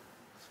போகாது.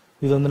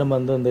 இது வந்து நம்ம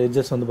வந்து அந்த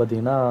எட்ஜஸ் வந்து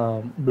பார்த்திங்கன்னா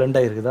பிளெண்ட்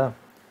ஆகிருக்குதா.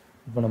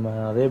 இப்போ நம்ம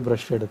அதே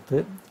ப்ரஷ் எடுத்து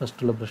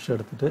ஃபஸ்ட் உள்ள ப்ரஷ்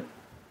எடுத்துகிட்டு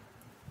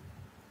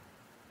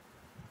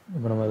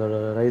இப்போ நம்ம அதோட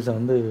ரைஸை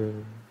வந்து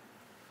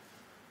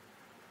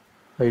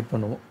ஹைட்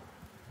பண்ணுவோம்.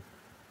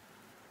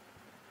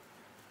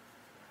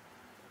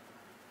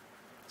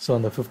 ஸோ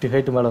அந்த 50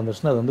 ஹைட்டு மேலே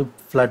வந்துருச்சுன்னா அது வந்து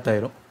ஃப்ளாட்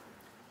ஆயிரும்.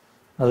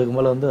 அதுக்கு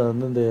மேலே வந்து அது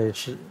வந்து இந்த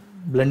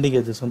பிளெண்டிங்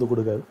எட்ஜஸ் வந்து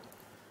கொடுக்காது.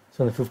 ஸோ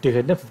அந்த 50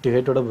 ஹைட்னா 50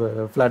 ஹைட்டோட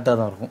ஃப்ளாட்டாக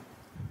தான் இருக்கும்.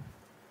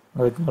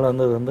 அதுக்கு மேலே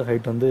வந்து அது வந்து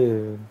ஹைட் வந்து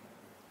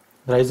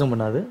ரைஸும்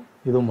பண்ணாது,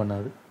 இதுவும்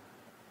பண்ணாது,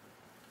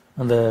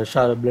 அந்த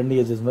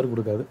பிளெண்டிங் எட்ஜஸ் மாதிரி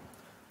கொடுக்காது.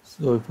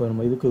 ஸோ இப்போ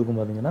நம்ம இதுக்கும்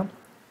பார்த்தீங்கன்னா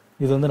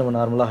இது வந்து நம்ம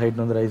நார்மலாக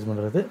ஹைட் வந்து ரைஸ்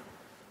பண்ணுறது.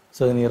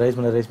 ஸோ நீங்கள்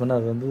ரைஸ் பண்ண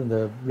அது வந்து இந்த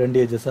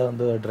பிளெண்டிங் எட்ஜஸாக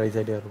வந்து ரைஸ்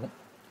ஆகிட்டே இருக்கும்.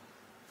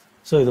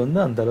 ஸோ இது வந்து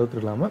அந்த அளவுக்கு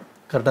இல்லாமல்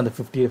கரெக்டாக அந்த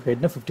 50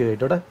 ஹைட்னா 50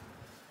 ஹைட்டோட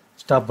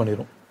ஸ்டாப்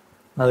பண்ணிடும்.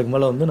 அதுக்கு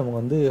மேலே வந்து நமக்கு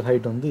வந்து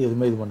ஹைட் வந்து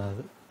எதுவுமே இது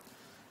பண்ணாது.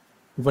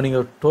 இப்போ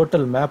நீங்கள்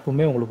டோட்டல்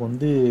மேப்புமே உங்களுக்கு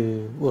வந்து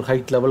ஒரு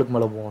ஹைட் லெவலுக்கு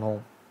மேலே போகணும்.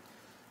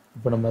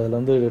 இப்போ நம்ம அதில்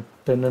வந்து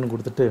 10ன்னு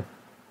கொடுத்துட்டு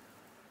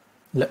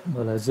இல்லை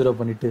அதில் 0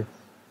 பண்ணிவிட்டு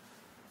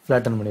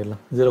ஃப்ளாட்டன்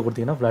பண்ணிடலாம். 0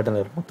 கொடுத்தீங்கன்னா ஃப்ளாட்டன்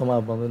ஆகிடும்.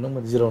 மொத்தமாக இப்போ வந்து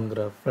நம்ம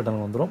 0ங்கிற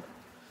ஃப்ளாட்டன் வந்துடும்.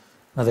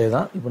 அதே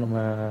தான் இப்போ நம்ம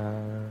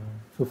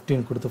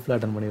 15 கொடுத்து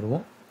ஃப்ளாட்டன்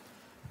பண்ணிடுவோம்.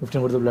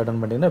 15 கொடுத்து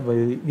ஃப்ளாட்டன் பண்ணிங்கன்னா இப்போ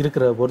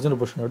இருக்கிற ஒரிஜினல்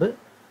பொசிஷனோடு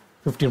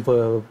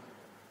 15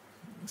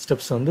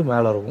 ஸ்டெப்ஸ் வந்து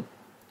மேலே இருக்கும்,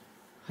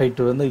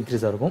 ஹைட்டு வந்து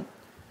இன்க்ரீஸாக இருக்கும்.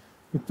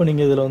 இப்போ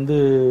நீங்கள் இதில் வந்து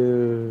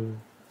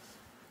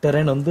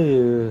டெரெயின் வந்து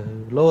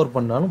லோவர்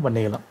பண்ணாலும்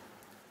பண்ணிக்கலாம்.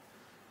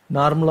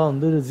 நார்மலாக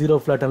வந்து 0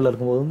 ஃப்ளாட்டனில்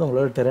இருக்கும்போது வந்து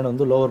உங்களால் டெரெயின்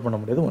வந்து லோவர் பண்ண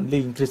முடியாது. ஒன்லி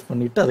இன்க்ரீஸ்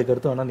பண்ணிவிட்டு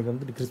அதுக்கடுத்து வேணால் நீங்கள்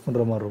வந்து டிக்ரீஸ்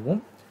பண்ணுற மாதிரி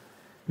இருக்கும்.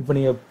 இப்போ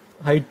நீங்கள்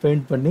ஹைட்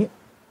பெயிண்ட் பண்ணி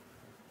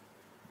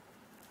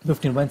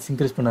 15 பாயிண்ட்ஸ்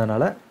இன்க்ரீஸ்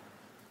பண்ணதுனால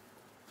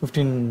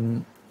 15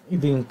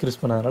 இது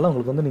இன்க்ரீஸ் பண்ணதுனால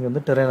உங்களுக்கு வந்து நீங்கள்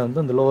வந்து டெரெயினை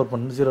வந்து அந்த லோவர்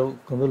பண்ணு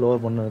 0க்கு வந்து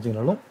லோவர் பண்ணு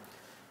வச்சிங்கனாலும்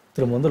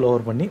திரும்ப வந்து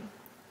லோவர் பண்ணி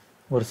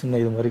ஒரு சின்ன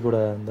இது மாதிரி கூட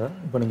இருந்தால்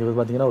இப்போ நீங்கள்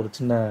பார்த்தீங்கன்னா ஒரு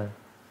சின்ன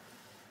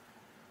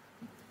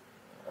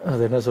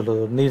அது என்ன சொல்கிறது,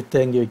 ஒரு நீர்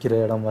தேங்கி வைக்கிற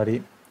இடம் மாதிரி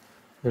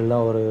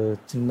எல்லாம் ஒரு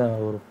சின்ன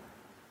ஒரு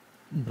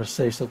ப்ரஷ்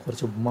சைஸை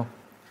குறைச்சிப்போமா.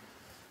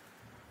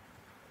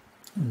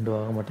 இண்டு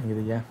ஆக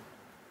மாட்டேங்குது, ஏன்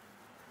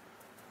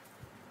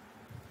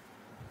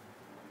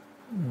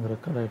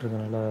ரெக்கார்ட் ஆகிட்டு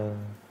இருக்கனால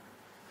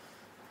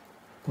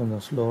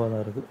கொஞ்சம் ஸ்லோவாக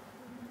தான் இருக்குது.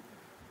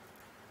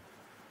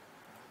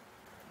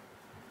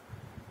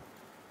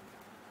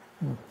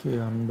 ஓகே,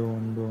 அண்டு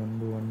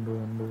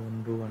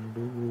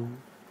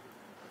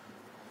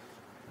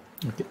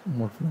ஓகே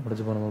மோட் ஃபுல்லாக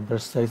படிச்சுப்போம். நம்ம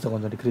ப்ரஷ் சைஸை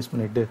கொஞ்சம் டிக்ரீஸ்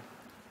பண்ணிவிட்டு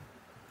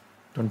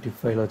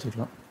 25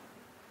 வச்சுக்கலாம்.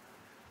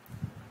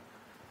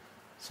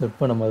 ஸோ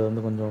இப்போ நம்ம அது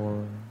வந்து கொஞ்சம்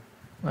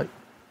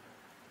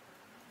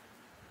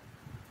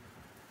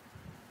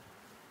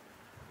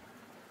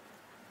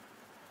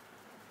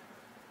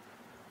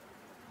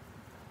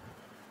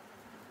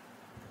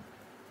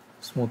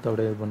ஸ்மூத்தாக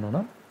அப்படியே இது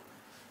பண்ணோன்னா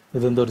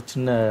இது வந்து ஒரு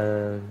சின்ன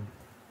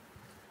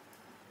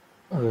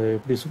அது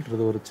எப்படி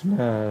சொல்கிறது, ஒரு சின்ன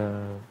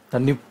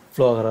தண்ணி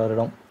ஃப்ளோ ஆகிற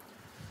இடம்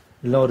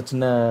இல்லை ஒரு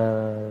சின்ன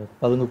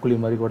பதுங்கு குழி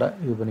மாதிரி கூட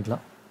இது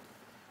பண்ணிக்கலாம்.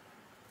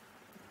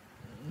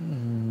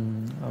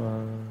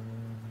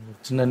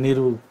 சின்ன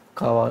நீர்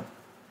காவா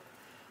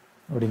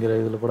அப்படிங்கிற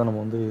இதில் கூட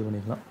நம்ம வந்து இது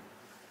பண்ணிக்கலாம்.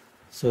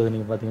 ஸோ இது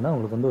நீங்கள் பார்த்தீங்கன்னா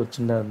உங்களுக்கு வந்து ஒரு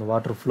சின்ன இந்த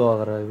வாட்டர் ஃப்ளோ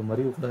ஆகிற இது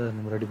மாதிரி கூட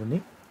நம்ம ரெடி பண்ணி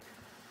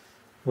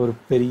ஒரு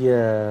பெரிய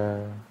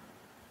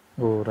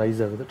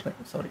ரைஸ் ஆகுது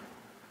சாரி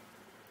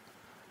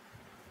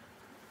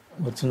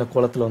ஒரு சின்ன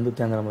குளத்தில் வந்து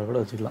தேங்குற மாதிரி கூட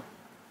வச்சுக்கலாம்.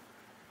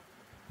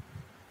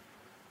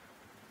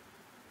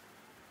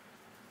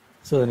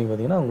 ஸோ நீங்கள்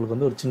பார்த்தீங்கன்னா உங்களுக்கு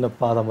வந்து ஒரு சின்ன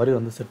பாதை மாதிரி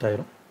வந்து செட்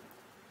ஆயிரும்.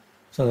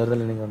 ஸோ அந்த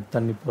இடத்துல நீங்கள் வந்து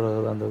தண்ணி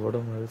போகிறது அந்த கூட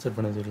செட்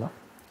பண்ணி வச்சுக்கலாம்.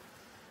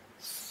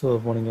 ஸோ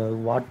இப்போ நீங்கள்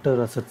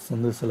வாட்டர் அசட்ஸ்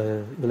வந்து சில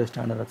இதில்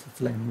standard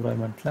அசட்ஸில்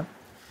என்விரான்மெண்ட்டில்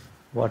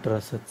water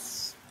assets,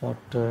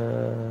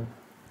 water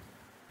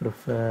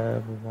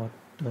prefer,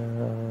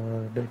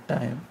 water day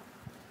time,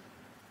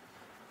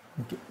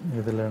 okay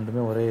இதில்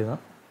ரெண்டுமே ஒரே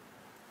தான்.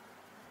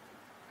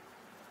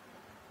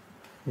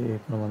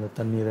 இப்போ நம்ம அந்த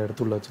தண்ணீரை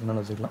எடுத்து உள்ள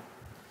வச்சுக்கலாம்னு வச்சுக்கலாம்.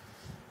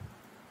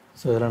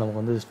 ஸோ இதெல்லாம்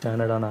நமக்கு வந்து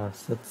ஸ்டாண்டர்டான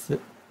அசட்ஸு.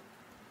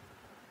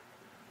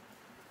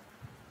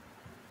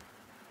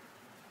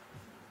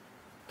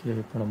 ஓகே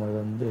இப்போ நம்ம இதை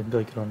வந்து எங்கே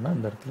வைக்கிறோம்னா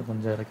இந்த இடத்துல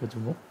கொஞ்சம் இறக்கி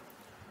வச்சுப்போம்.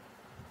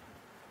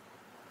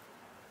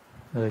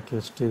 இறக்கி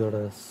வச்சுட்டு இதோட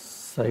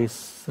சைஸ்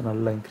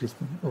நல்லா இன்க்ரீஸ்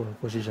பண்ணி ஒரு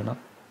பொசிஷனாக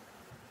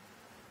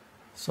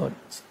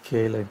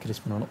ஸ்கேலை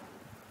இன்க்ரீஸ் பண்ணணும்.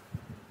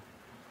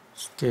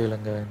 ஸ்கேல்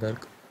அங்கே எங்கே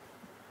இருக்குது,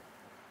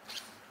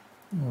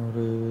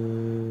 ஒரு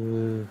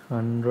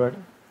 100.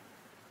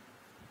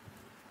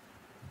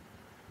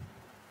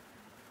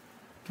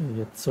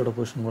 எக்ஸோட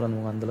பொசிஷன் கூட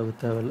நமக்கு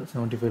அந்தளவுக்கு தேவையில்லை,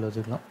 75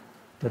 வச்சுக்கலாம்.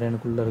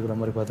 டெரெயினுக்குள்ளே இருக்கிற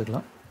மாதிரி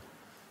பார்த்துக்கலாம்.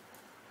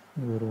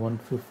 ஒரு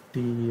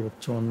 150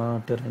 வச்சோன்னா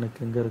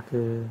டெரெயினுக்கு எங்கே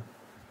இருக்குது,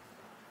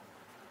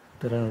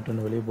 டெரெயின்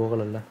விட்டு வெளியே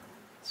போகலைல்ல,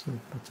 ஸோ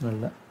பிரச்சனை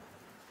இல்லை.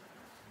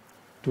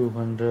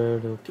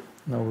 200 okay.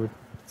 Now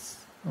it's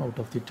out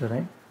of the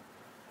terrain.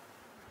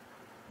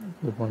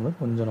 இப்போ வந்து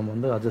கொஞ்சம் நம்ம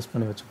வந்து அட்ஜஸ்ட்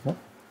பண்ணி வச்சுப்போம்.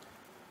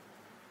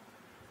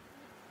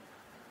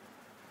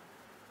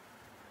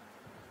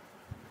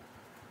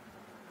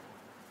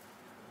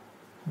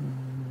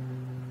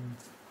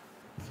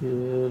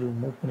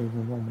 மூவ்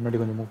பண்ணிக்கணும், முன்னாடி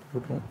கொஞ்சம் மூவ்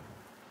பண்ணிவிட்ருவோம்.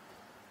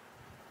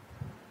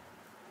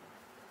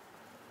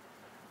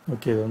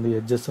 ஓகே இது வந்து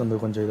எட்ஜஸ் வந்து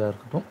கொஞ்சம் இதாக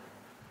இருக்கட்டும்,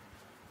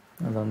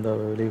 அது அந்த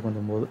வெளியே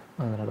கொஞ்சம் போது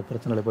அதனால்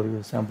பிரச்சனை இல்லை,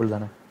 இப்போதைக்கு சாம்பிள்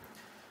தானே.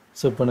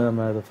 ஸோ இப்போ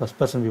நம்ம அதை ஃபஸ்ட்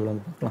பர்சன் வியூவில்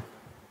வந்து பார்க்கலாம்,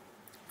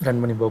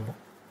 ரன் பண்ணி பார்ப்போம்.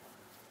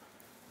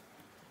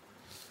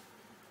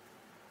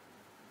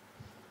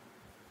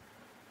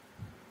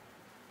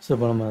 ஸோ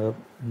இப்போ நம்ம அதை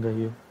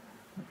எங்கேயோ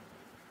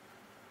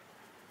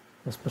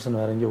ஃபஸ்ட் பர்சன்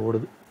வேறு எங்கேயோ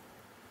ஓடுது,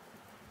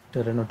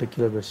 டெரெயின் விட்டு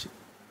கீழே போயிடுச்சு.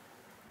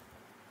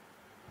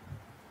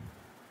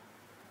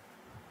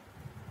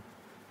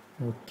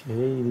 ஓகே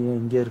இது ஏன்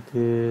இங்கே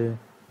இருக்குது,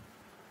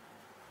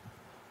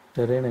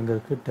 டெரெயின் எங்கே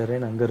இருக்குது,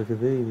 டெரெயின் அங்கே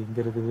இருக்குது, இது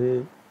இங்கே இருக்குது,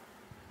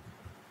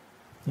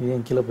 இது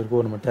ஏன் கீழே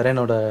போயிருக்கோம். நம்ம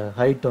டெரெயினோட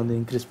ஹைட்டை வந்து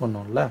இன்க்ரீஸ்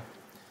பண்ணோம்ல,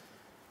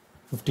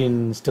 15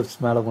 ஸ்டெப்ஸ்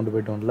மேலே கொண்டு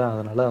போயிட்டோம்ல,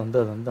 அதனால் வந்து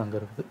அது வந்து அங்கே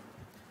இருக்குது.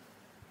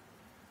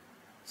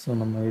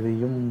 ஸோ நம்ம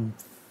இதையும்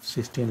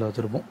 16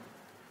 வச்சுருப்போம்.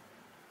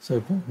 ஸோ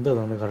இப்போ வந்து அது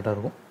வந்து கரெக்டாக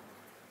இருக்கும்.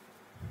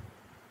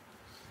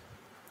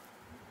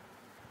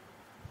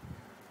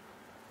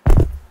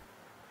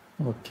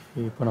 ஓகே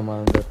இப்போ நம்ம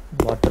அந்த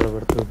வாட்டரை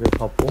எடுத்து போய்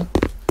பார்ப்போம்.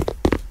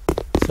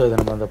 ஸோ இதை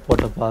நம்ம அந்த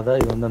போட்ட பாதை,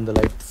 இது வந்து அந்த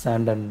லைட்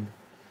சாண்ட் அண்ட்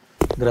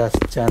கிராஸ்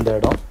சேர்ந்த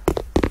இடம்.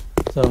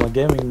 ஸோ நம்ம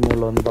கேமிங்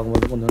மோடில் வந்து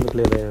பார்க்கும்போது கொஞ்சம் வந்து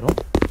கிளியர் ஆகிரும்.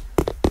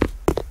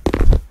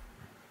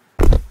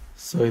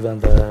 ஸோ இது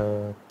அந்த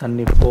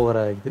தண்ணி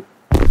போகிற இது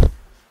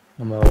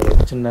நம்ம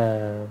ஒரு சின்ன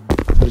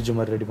ஃப்ரிட்ஜ்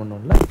மாதிரி ரெடி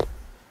பண்ணோம்ல,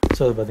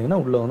 ஸோ அது பார்த்திங்கன்னா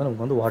உள்ளே வந்து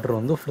நமக்கு வந்து வாட்டர்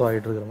வந்து ஃப்ளோ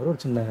ஆகிட்டு இருக்கிற மாதிரி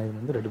ஒரு சின்ன இது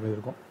வந்து ரெடி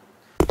பண்ணியிருக்கோம்.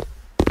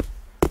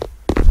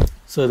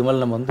 ஸோ இது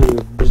மாதிரி நம்ம வந்து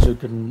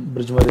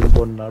பிரிட்ஜ் மாதிரி இது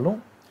போடனாலும்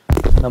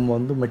நம்ம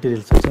வந்து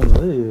மெட்டீரியல்ஸ் வச்சு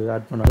வந்து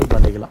ஆட் பண்ணாலும்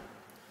பண்ணிக்கலாம்.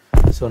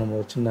 ஸோ நம்ம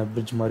ஒரு சின்ன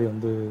பிரிட்ஜ் மாதிரி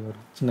வந்து ஒரு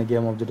சின்ன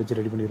கேம் ஆப்ஜெக்ட் வச்சு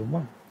ரெடி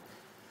பண்ணிடுவோமா.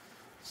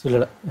 ஸோ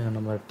இல்லை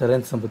நம்ம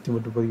டெரெயின்ஸை பற்றி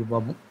மட்டும் இப்போதைக்கு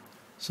பார்ப்போம்.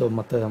 ஸோ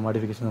மற்ற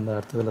மாடிஃபிகேஷன் அந்த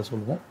அடுத்ததில்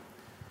சொல்லுவோம்.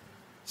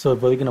 ஸோ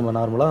இப்போதைக்கு நம்ம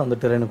நார்மலாக அந்த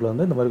டெரெயினுக்குள்ளே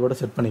வந்து இந்த மாதிரி கூட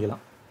செட்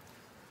பண்ணிக்கலாம்.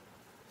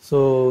 ஸோ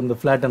இந்த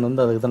ஃப்ளாட்டன்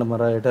வந்து அதுக்கு தான் நம்ம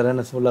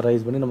டெரெயினை ஃபுல்லாக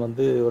ரைஸ் பண்ணி நம்ம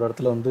வந்து ஒரு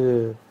இடத்துல வந்து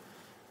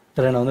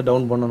டெரெயினை வந்து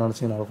டவுன் பண்ணணும்னு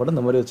நினச்சிங்கன்னா கூட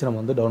இந்த மாதிரி வச்சு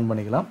நம்ம வந்து டவுன்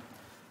பண்ணிக்கலாம்.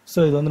 ஸோ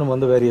இது வந்து நம்ம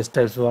வந்து வேரியஸ்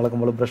டைப்ஸ்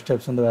வழக்கம் போல் ப்ரஷ்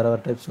டைப்ஸ் வந்து வேறு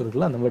டைப்ஸ்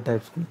இருக்குல்ல, அந்த மாதிரி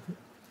டைப்ஸ் கொடுக்குது.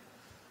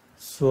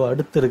 ஸோ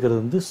அடுத்து இருக்கிறது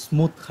வந்து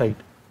ஸ்மூத்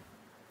ஹைட்.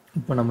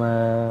 இப்போ நம்ம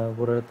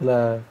ஒரு இடத்துல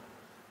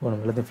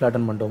நம்ம எல்லாத்தையும்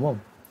ஃப்ளாட்டன் பண்ணிட்டோமோ,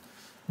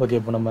 ஓகே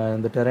இப்போ நம்ம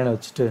இந்த டெரெயினை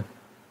வச்சுட்டு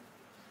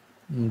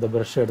இந்த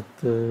ப்ரஷ்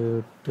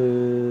எடுத்துட்டு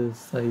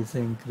சைஸை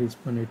இன்க்ரீஸ்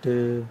பண்ணிவிட்டு,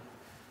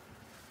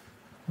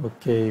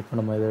 ஓகே இப்போ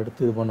நம்ம இதை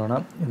எடுத்து இது பண்ணோன்னா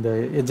இந்த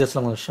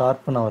எட்ஜஸ்லாம் கொஞ்சம்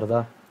ஷார்ப்பனாக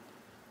வருதா.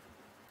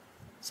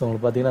 ஸோ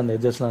உங்களுக்கு பார்த்தீங்கன்னா அந்த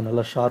எட்ஜஸ்லாம்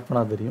நல்லா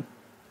ஷார்ப்பனாக தெரியும்.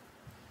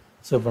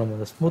 ஸோ இப்போ நம்ம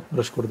இந்த ஸ்மூத்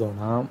ப்ரஷ்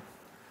கொடுத்தோம்னா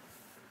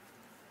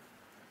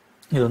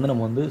இது வந்து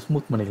நம்ம வந்து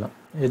ஸ்மூத் பண்ணிக்கலாம்.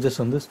 எட்ஜஸ்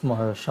வந்து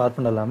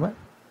ஷார்ப்பன் இல்லாமல்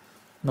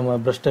நம்ம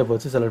ப்ரஷ் டைப்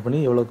வச்சு செலக்ட் பண்ணி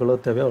எவ்வளோக்கு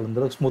தேவையோ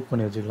அவ்வளோ ஸ்மூத்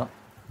பண்ணி வச்சுக்கலாம்.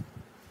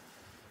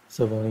 ஸோ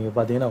இப்போ நீங்கள்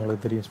பார்த்தீங்கன்னா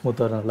உங்களுக்கு தெரியும்,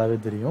 ஸ்மூத்தாக நல்லாவே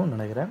தெரியும்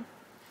நினைக்கிறேன்.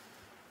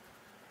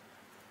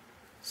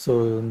 ஸோ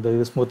இந்த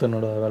இது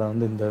ஸ்மூத்தனோட வேலை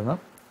வந்து இந்த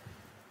இதுதான்.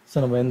 ஸோ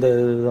நம்ம எந்த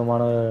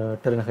விதமான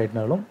டெரெயின்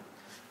ஹைட்னாலும்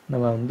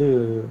நம்ம வந்து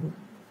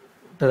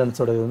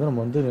டெரென்ஸோட இது வந்து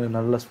நம்ம வந்து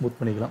நல்லா ஸ்மூத்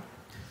பண்ணிக்கலாம்.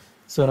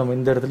 ஸோ நம்ம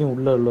இந்த இடத்துலையும்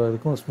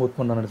உள்ளதுக்கும் ஸ்மூத்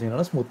பண்ண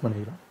நினச்சிங்கனால ஸ்மூத்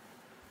பண்ணிக்கலாம்.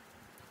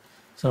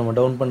 ஸோ நம்ம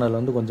டவுன் பண்ணதில்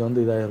வந்து கொஞ்சம்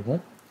வந்து இதாக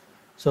இருக்கும்.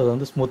 ஸோ அதை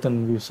வந்து ஸ்மூத்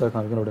அண்ட் வியூஸாக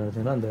காமிக்கணும் அப்படின்னு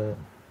நினச்சிங்கன்னா அந்த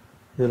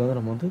இதில் வந்து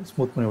நம்ம வந்து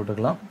ஸ்மூத் பண்ணி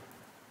விட்டுக்கலாம்.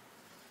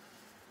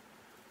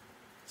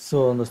 ஸோ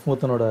அந்த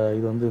ஸ்மூத்தனோட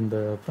இது வந்து இந்த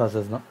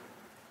ப்ராசஸ் தான்.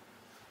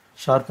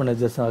 ஷார்ப்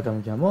எட்ஜஸாக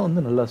காமிக்காமல்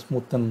வந்து நல்லா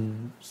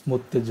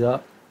ஸ்மூத் எட்ஜாக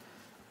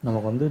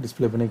நமக்கு வந்து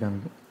டிஸ்பிளே பண்ணி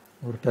காமிக்கும்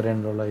ஒரு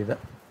டெரெயினில் உள்ள இதை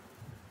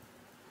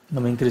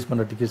நம்ம இன்க்ரீஸ்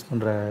பண்ணுற டிக்ரீஸ்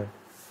பண்ணுற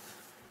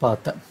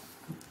பார்த்தேன்.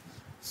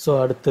 ஸோ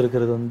அடுத்து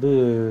இருக்கிறது வந்து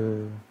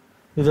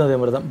இதுவும் அதே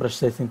மாதிரி தான், ப்ரஷ்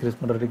சைஸ் இன்க்ரீஸ்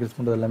பண்ணுற டிக்ரீஸ்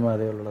பண்ணுறது எல்லாமே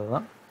அதே உள்ளது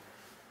தான்.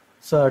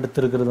 ஸோ அடுத்து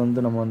இருக்கிறது வந்து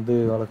நம்ம வந்து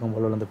வழக்கம்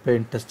போல் அந்த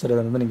பெயிண்ட் டெஸ்டர்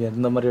இதை வந்து நீங்கள்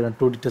இந்த மாதிரியான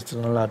 2D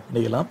டெஸ்டர்னால ஆட்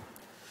பண்ணிக்கலாம்.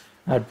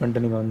 ஆட்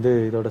பண்ணிட்டு நீங்கள் வந்து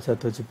இதோட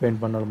சேர்த்து வச்சு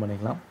பெயிண்ட் பண்ணாலும்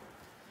பண்ணிக்கலாம்.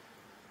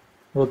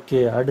 ஓகே,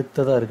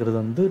 அடுத்ததாக இருக்கிறது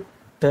வந்து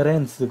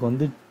டெரெயின்ஸுக்கு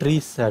வந்து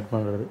ட்ரீஸ் ஆட்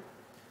பண்ணுறது.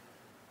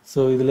 ஸோ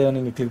இதில்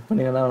நீங்கள் கிளிக்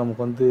பண்ணிங்கன்னா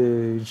நமக்கு வந்து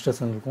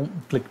இன்ஸ்ட்ரக்ஷன் இருக்கும்.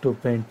 Click to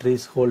paint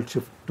trees, hold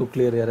shift to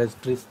clear erase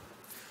trees.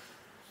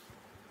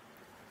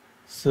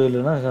 So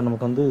இல்லைன்னா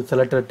நமக்கு வந்து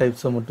செலக்டட்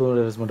டைப்ஸை மட்டும்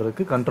எரேஸ்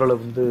பண்ணுறதுக்கு கண்ட்ரோலை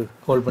வந்து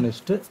ஹோல்ட் பண்ணி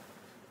வச்சுட்டு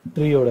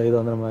ட்ரீயோட இதை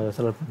வந்து நம்ம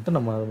செலக்ட் பண்ணிட்டு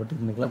நம்ம அதை மட்டும்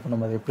பண்ணிக்கலாம். இப்போ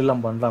நம்ம அதை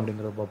எப்படிலாம் பண்ணலாம்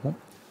அப்படிங்கிறத பார்ப்போம்.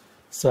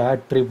 ஸோ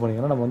ஆட் ட்ரீ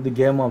போனீங்கன்னா நம்ம வந்து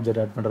கேம்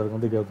ஆப்ஜெக்ட் ஆட் பண்ணுறதுக்கு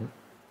வந்து கேட்கும்.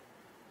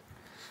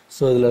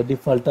 ஸோ இதில்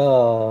டிஃபால்ட்டாக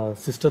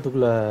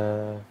சிஸ்டத்துக்குள்ளே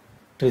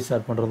ட்ரீஸ்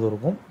ஆட் பண்ணுறதும்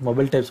இருக்கும்,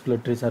 மொபைல் டைப்ஸ்குள்ளே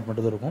ட்ரீஸ் ஆட்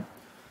பண்ணுறதும் இருக்கும்.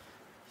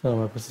 ஸோ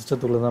நம்ம இப்போ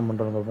சிஸ்டத்துக்குள்ளே தான்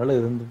பண்ணுறோங்கிறதுனால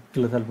இது வந்து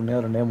கீழே செலக்ட் பண்ணி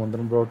ஒரு நேம்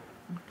வந்துடும். ப்ரோட்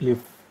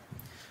கிளிஃப்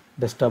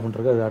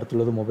டெஸ்க்டாப்ன்றது அது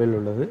அடுத்துள்ளது மொபைல்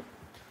உள்ளது.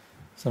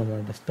 ஸோ நம்ம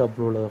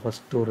டெஸ்க்டாப்பில் உள்ளதை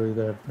ஃபஸ்ட்டு ஒரு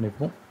இதை ஆட்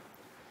பண்ணிப்போம்.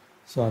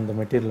 ஸோ அந்த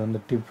மெட்டீரியல்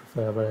வந்து ட்ரீ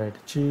ப்ரிஃப்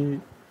ஆகிடுச்சு.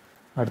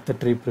 அடுத்த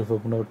ட்ரீ ப்ரிஃப்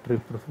பண்ண ஒரு ட்ரீ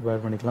ப்ரிஃப்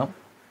ஆட் பண்ணிக்கலாம்.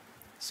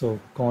 ஸோ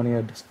கார்னியா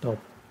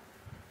டெஸ்க்டாப்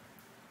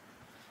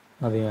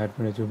அதையும் ஆட்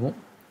பண்ணி வச்சுப்போம்.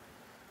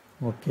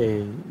 ஓகே,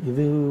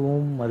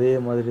 இதுவும் அதே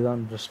மாதிரி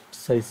தான். ப்ரஷ்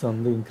சைஸை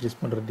வந்து இன்க்ரீஸ்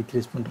பண்ணுறது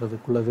டிக்ரீஸ்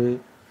பண்ணுறதுக்குள்ளது.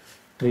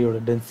 ட்ரீயோட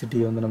டென்சிட்டி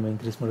வந்து நம்ம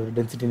இன்க்ரீஸ் பண்ணுறது.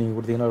 டென்சிட்டி நீங்கள்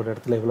கொடுத்தீங்கன்னா ஒரு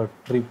இடத்துல எவ்வளோ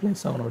ட்ரீ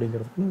பிளேஸ் ஆகணும்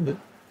அப்படிங்கிறதுக்குள்ளது.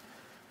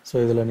 ஸோ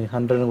இதில் நீ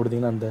 100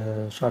 கொடுத்தீங்கன்னா அந்த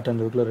ஷார்ட்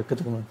அண்ட் இதுக்குள்ளே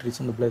ரெக்கத்துக்கு ட்ரீஸ்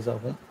வந்து பிளேஸ்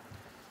ஆகும்.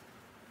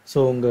 ஸோ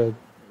உங்கள்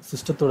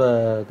சிஸ்டத்தோட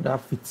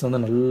கிராஃபிக்ஸ் வந்து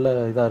நல்ல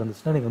இதாக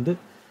இருந்துச்சுன்னா நீங்கள் வந்து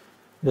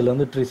இதில்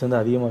வந்து ட்ரீஸ் வந்து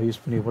அதிகமாக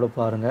யூஸ் பண்ணி கூட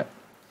பாருங்கள்.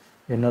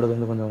 என்னோடது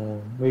வந்து கொஞ்சம்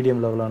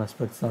மீடியம் லெவலான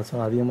ஸ்பெக்ஸ் தான். ஸோ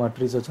அதிகமாக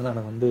ட்ரீஸ் வச்சுன்னா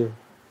எனக்கு வந்து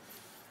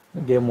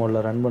கேம்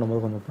மோடில் ரன்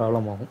பண்ணும்போது கொஞ்சம்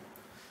ப்ராப்ளம் ஆகும்.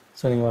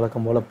 ஸோ நீங்கள்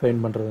வழக்கம் போல்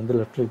பெயிண்ட் பண்ணுறது வந்து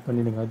லெஃப்ட் கிளிக்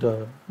பண்ணி நீங்கள் வந்து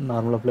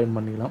நார்மலாக பெயிண்ட்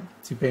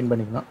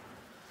பண்ணிக்கலாம்.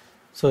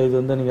 ஸோ இது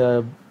வந்து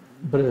நீங்கள்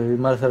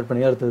இது மாதிரி செலக்ட்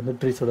பண்ணி அடுத்தது வந்து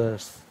ட்ரீஸோட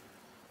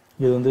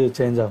இது வந்து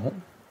சேஞ்ச் ஆகும்.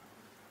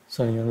 ஸோ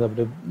நீங்கள் வந்து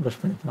அப்படியே ப்ரஷ்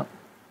பண்ணிக்கலாம்.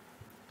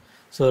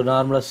 ஸோ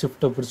நார்மலாக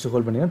ஷிஃப்ட்டை பிடிச்சி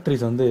ஹோல்ட் பண்ணிங்கன்னா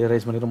ட்ரீஸ் வந்து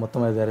எரேஸ் பண்ணிக்கிறோம்.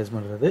 மொத்தமாக இது எரேஸ்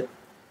பண்ணுறது.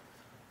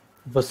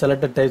 இப்போ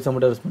செலக்டட் டைப்ஸை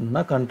மட்டும் எரேஸ்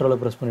பண்ணணும்னா கண்ட்ரோலை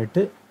ப்ரெஸ்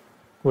பண்ணிவிட்டு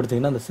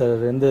கொடுத்தீங்கன்னா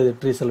அந்த எந்த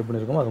ட்ரீ செலக்ட்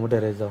பண்ணியிருக்கோமோ அது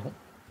மட்டும் எரேஸ் ஆகும்.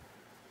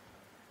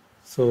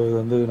 ஸோ இது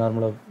வந்து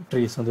நார்மலாக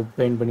ட்ரீஸ் வந்து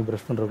பெயிண்ட் பண்ணி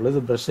ப்ரஷ் பண்ணுறதுக்குள்ள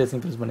இது ப்ரஷ் சைஸ்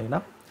இன்க்ரீஸ் பண்ணிங்கன்னா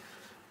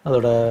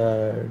அதோட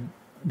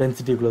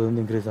டென்சிட்டிக்குள்ளது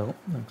வந்து இன்க்ரீஸ் ஆகும்.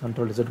 நான்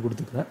கண்ட்ரோல் செட்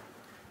கொடுத்துக்கிறேன்.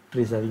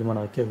 ட்ரீஸ் அதிகமாக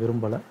நான் வைக்க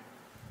விரும்பலை.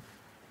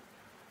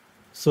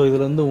 ஸோ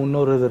இதில் வந்து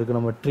இன்னொரு இது இருக்குது.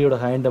 நம்ம ட்ரீயோட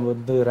ஹைண்டை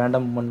வந்து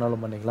ரேண்டம்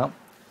பண்ணாலும் பண்ணிக்கலாம்.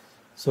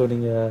 ஸோ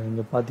நீங்கள்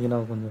இங்கே பார்த்தீங்கன்னா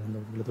கொஞ்சம் இந்த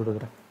இதில்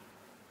தொடுக்கிறேன்.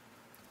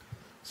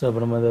 ஸோ இப்போ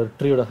நம்ம இந்த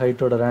ட்ரீயோட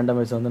ஹைட்டோட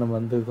ரேண்டமைஸை வந்து நம்ம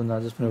வந்து கொஞ்சம்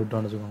அட்ஜஸ்ட் பண்ணி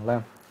விட்டோம்னு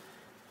வச்சுக்கோங்களேன்.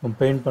 நம்ம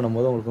பெயிண்ட்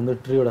பண்ணும்போது உங்களுக்கு வந்து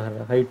ட்ரீயோட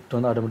ஹைட்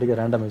வந்து ஆட்டோமேட்டிக்காக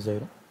ரேண்டமைஸ்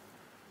ஆகிரும்.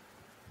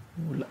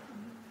 உள்ள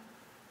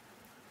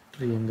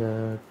ட்ரீ எங்கே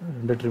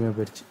 2 ட்ரீமே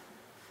போயிடுச்சு.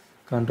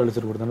 கண்ட்ரோல்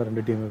செட் கொடுத்தாலும்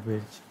 2 ட்ரீமே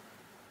போயிடுச்சு.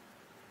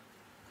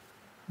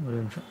 ஒரு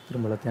நிமிஷம்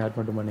திரும்ப எல்லாத்தையும் ஆட்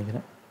மட்டும்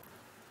பண்ணிக்கிறேன்.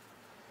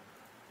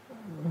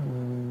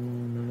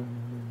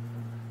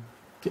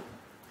 ஓகே,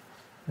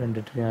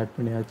 2 ட்ரீ ஆட்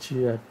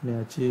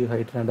பண்ணியாச்சு.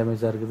 ஹைட்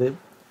ரேண்டமைஸாக இருக்குது.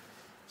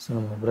 ஸோ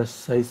நம்ம ப்ரஷ்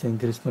சைஸ்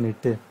இன்க்ரீஸ்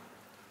பண்ணிவிட்டு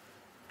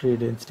ட்ரீ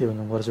டென்சிட்டி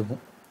கொஞ்சம்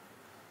குறைச்சிப்போம்.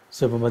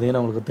 ஸோ இப்போ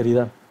பார்த்தீங்கன்னா உங்களுக்கு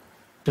தெரியுதா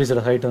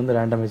ட்ரீஸோட ஹைட் வந்து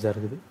ரேண்டமைஸாக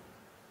இருக்குது.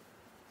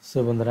 ஸோ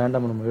இப்போ இந்த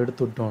ரேண்டம் நம்ம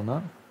எடுத்து விட்டோம்னா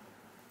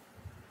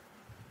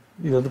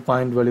இது வந்து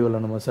பாயிண்ட்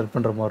வேல்யூவில் நம்ம செட்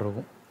பண்ணுற மாதிரி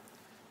இருக்கும்.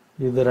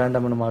 இது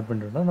ரேண்டம் நம்ம ஆட்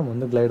பண்ணிட்டோம்னா நம்ம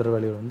வந்து கிளைடர்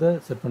வேல்யூ வந்து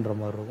செட் பண்ணுற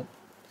மாதிரி இருக்கும்.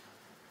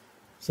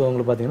 ஸோ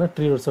உங்களுக்கு பார்த்தீங்கன்னா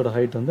ட்ரீஸோட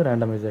ஹைட் வந்து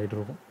ரேண்டமைஸ் ஆகிட்டு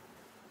இருக்கும்.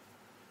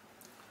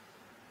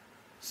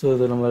 ஸோ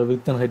இது நம்ம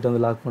வித் அண்ட் ஹைட்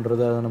வந்து லாக்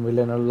பண்ணுறது, அதை நம்ம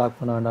இல்லைனாலும் லாக்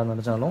பண்ண வேண்டாம்னு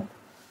நினச்சாலும்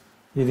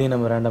இதையும்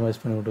நம்ம ரேண்டமைஸ்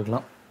பண்ணி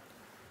விட்டுக்கலாம்.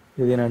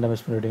 இதையும்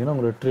ரேண்டமைஸ் பண்ணி விட்டிங்கன்னா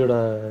உங்களுக்கு ட்ரீயோட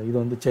இது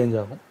வந்து சேஞ்ச்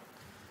ஆகும்.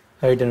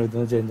 ஹைட் அண்ட் வித்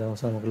வந்து சேஞ்ச் ஆகும்.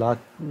 ஸோ நமக்கு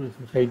லாக்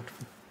ஹைட்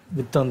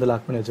வித்தை வந்து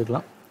லாக் பண்ணி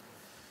வச்சுக்கலாம்.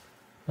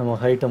 நம்ம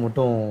ஹைட்டை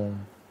மட்டும்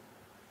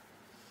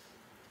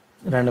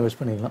ரேண்டமைஸ்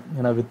பண்ணிக்கலாம்.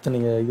 ஏன்னா வித்தை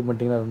நீங்கள் இது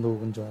பண்ணிட்டீங்கன்னா அது வந்து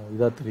கொஞ்சம்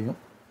இதாக தெரியும்.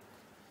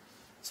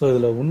 ஸோ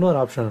இதில் இன்னொரு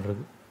ஆப்ஷன்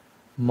இருக்குது,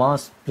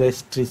 மாஸ்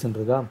பிளேஸ் ட்ரீஸ்ன்னு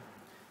இருக்கா.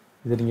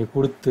 இதை நீங்கள்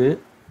கொடுத்து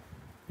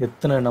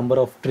எத்தனை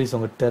நம்பர் ஆஃப் ட்ரீஸ்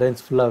உங்கள்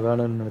டெரெயின்ஸ் ஃபுல்லாக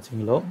வேணும்னு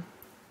நினச்சிங்களோ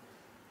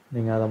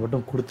நீங்கள் அதை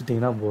மட்டும்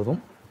கொடுத்துட்டிங்கன்னா போதும்.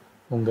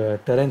 உங்கள்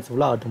டெரெயின்ஸ்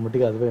ஃபுல்லாக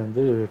ஆட்டோமேட்டிக்காக அதுவே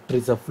வந்து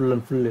ட்ரீஸை ஃபுல்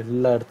அண்ட் ஃபுல்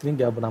எல்லா இடத்துலையும்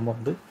கேப் நம்ம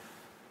வந்து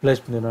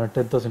ப்ளேஸ் பண்ணிடுறேன்.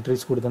 10,000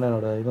 ட்ரீஸ் கொடுத்தேன்னா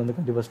என்னோடய இது வந்து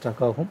கண்டிப்பாக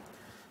ஸ்டக் ஆகும்.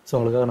 ஸோ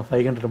உங்களுக்காக நான்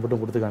 500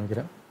 மட்டும் கொடுத்து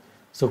காமிக்கிறேன்.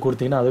 ஸோ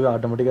கொடுத்தீங்கன்னா அதுவே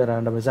ஆட்டோமேட்டிக்காக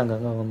ரேண்டமைஸாக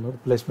அங்கங்கே வந்து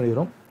ப்ளேஸ்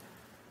பண்ணிடும்.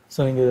 ஸோ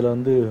நீங்கள் இதில்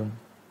வந்து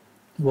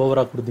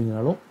ஓவராக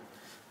கொடுத்தீங்கனாலும்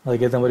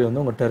அதுக்கேற்ற மாதிரி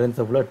வந்து உங்கள்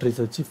டெரெயின்ஸை ஃபுல்லாக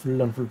ட்ரீஸ் வச்சு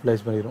ஃபுல் அண்ட் ஃபுல்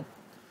ப்ளேஸ் பண்ணிடும்.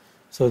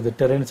 ஸோ இந்த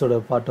டெரெயின்ஸோட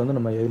பார்ட் வந்து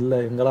நம்ம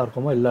எங்கெல்லாம்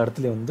இருக்கோமோ எல்லா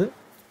இடத்துலையும் வந்து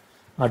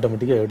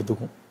ஆட்டோமேட்டிக்காக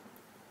எடுத்துக்கும்.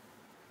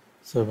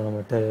 ஸோ இப்போ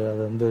நம்ம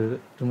அதை வந்து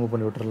ரிமூவ்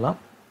பண்ணி விட்டுறலாம்.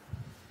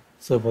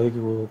 ஸோ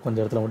இப்போதைக்கு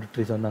கொஞ்சம் இடத்துல மட்டும்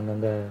ட்ரீஸ் வந்து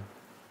அங்கங்கே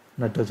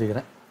நட்டு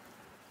வச்சுக்கிறேன்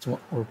சும்மா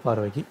ஒரு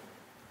பார்வைக்கு.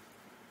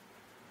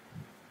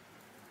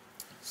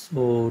 ஸோ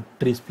ஸோ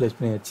ட்ரீஸ் ப்ளேஸ்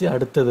பண்ணியாச்சு.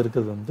 அடுத்தது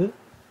இருக்கிறது வந்து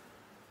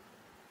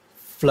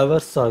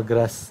flowers R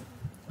cross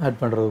add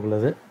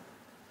பண்ணுறதுக்குள்ளது.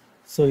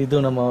 So இது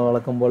நம்ம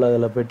வழக்கம் போல்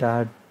அதில் போய்ட்டு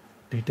ஆட்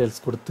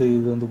டீட்டெயில்ஸ் கொடுத்து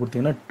இது வந்து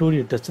கொடுத்திங்கன்னா 2D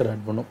டெக்ஸ்சர்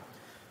ஆட் பண்ணும்,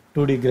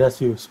 2D கிராஸ்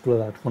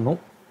வியூஸ்குள்ளே ஆட் பண்ணும்.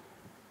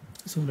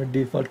 ஸோ இல்லை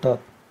டிஃபால்ட்டாக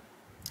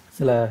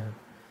சில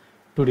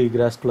 2D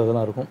கிராஸ்குள்ளே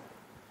தான் இருக்கும்.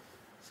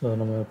 ஸோ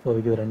நம்ம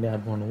இப்போதைக்கு இது ரெண்டையும்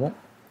ஆட் பண்ணுவோம்.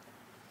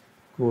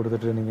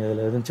 கொடுத்துட்டு நீங்கள்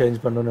இதில் எதுவும்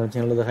சேஞ்ச் பண்ணணும்னு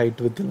வச்சிங்கன்னா இது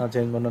ஹைட் வித்துலாம்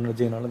சேஞ்ச் பண்ணணும்னு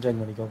வச்சிங்கனாலும்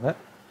சேஞ்ச் பண்ணிக்கோங்க.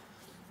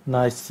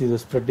 நாய்ஸ் இது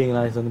ஸ்ப்ரெட்டிங்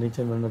நாய்ஸ் வந்து நீங்கள்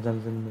சேஞ்ச்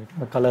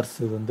பண்ணணும். கலர்ஸ்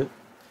இது வந்து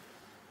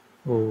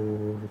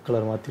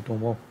colour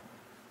மாற்றிட்டோமோ,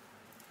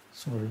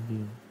 sorry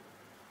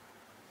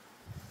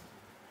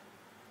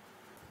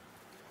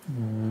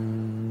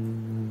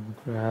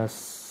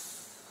cross.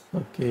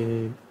 Okay,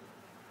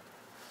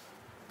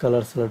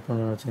 colour select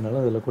பண்ணணும்னு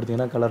வச்சிங்கனாலும் இதில்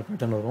கொடுத்தீங்கன்னா கலர்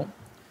பேட்டர்ன் வரும்.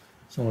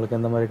 ஸோ உங்களுக்கு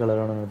எந்த மாதிரி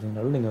கலர் வேணும்னு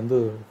வச்சிங்கனாலும் நீங்கள் வந்து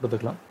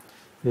கொடுத்துக்கலாம்.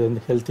 இது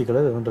வந்து ஹெல்த்தி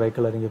கலர், இது வந்து ட்ரை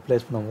கலர் நீங்கள்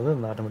ப்ளேஸ் பண்ணும்போது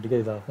அது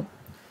ஆட்டோமேட்டிக்காக இதாகும்.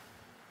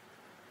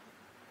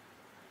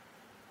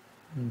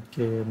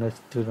 ஓகே,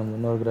 நெக்ஸ்ட்டு நம்ம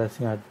இன்னொரு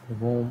கிராஸையும் ஆட்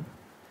பண்ணுவோம்.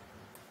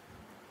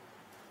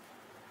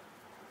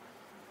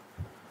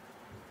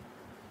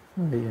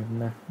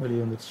 என்ன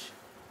வெளியே வந்துடுச்சு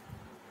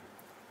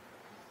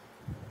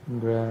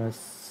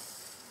கிராஸ்.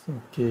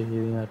 ஓகே,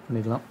 இதையும் ஆட்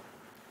பண்ணிக்கலாம்.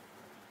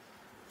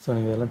 ஸோ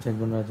நீங்கள் இதெல்லாம்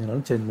சேஞ்ச் பண்ண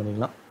வச்சிங்கனாலும் சேஞ்ச்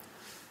பண்ணிக்கலாம்.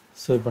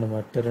 ஸோ இப்போ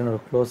நம்ம டெரெயினோட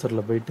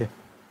க்ளோசரில் போயிட்டு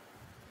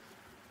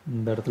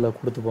இந்த இடத்துல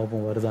கொடுத்து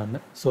பார்ப்போம் வருதான்னு.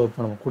 ஸோ இப்போ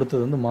நம்ம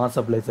கொடுத்தது வந்து மாஸ்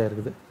அப்ளைஸ்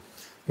ஆகிருக்குது.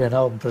 ஏன்னா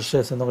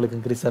ப்ரெஷர்ஸ் வந்து உங்களுக்கு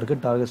இன்க்ரீஸாக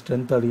இருக்குது, டார்கெட்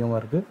ஸ்ட்ரென்த்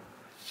அதிகமாக இருக்குது,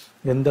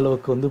 எந்த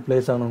அளவுக்கு வந்து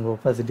ப்ளேஸ் ஆகணுங்கிற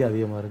கெப்பாசிட்டி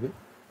அதிகமாக இருக்குது.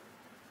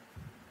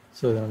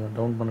 ஸோ இதை நம்ம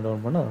டவுன்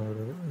பண்ண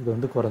இது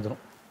வந்து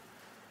குறைஞ்சிரும்,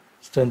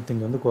 ஸ்ட்ரென்த்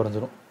இங்கே வந்து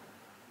குறைஞ்சிரும்.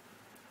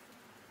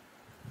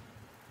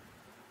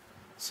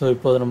 ஸோ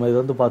இப்போ நம்ம இது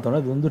வந்து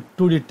பார்த்தோன்னா இது வந்து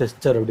 2D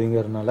டெக்ஸ்சர்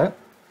அப்படிங்கிறதுனால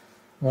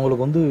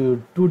உங்களுக்கு வந்து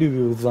 2D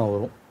வியூ தான்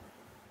வரும்.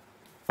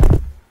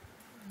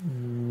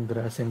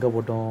 கிராஸ் எங்கே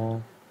போட்டோம்,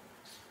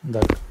 இந்த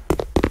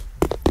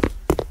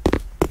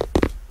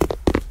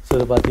ஸோ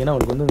இதை பார்த்தீங்கன்னா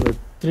உங்களுக்கு வந்து இந்த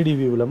 3D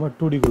வியூ இல்லாமல்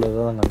 2Dக்குள்ளே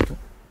தான்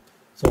காமிக்கும்.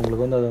 ஸோ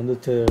உங்களுக்கு வந்து அதை வந்து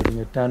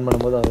நீங்கள் டேன்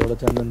பண்ணும்போது அதோட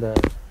சேர்ந்து இந்த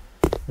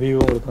வியூ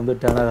உங்களுக்கு வந்து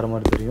டேன் ஆகிற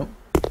மாதிரி தெரியும்.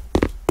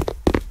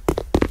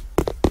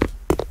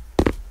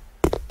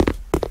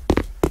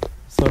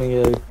 ஸோ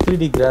நீங்கள்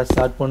 3D கிராஸ்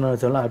ஆட் பண்ண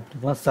வச்சாலும் ஆட்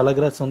பண்ணிக்கலாம். சில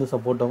கிராஸ் வந்து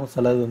சப்போர்ட் ஆகும்,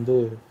 சில இது வந்து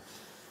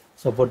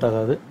சப்போர்ட்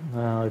ஆகாது.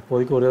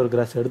 இப்போதைக்கு ஒரே ஒரு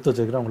கிராஸ் எடுத்து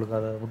வச்சுக்கிறேன், உங்களுக்கு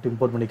அதை மட்டும்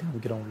இம்போர்ட் பண்ணி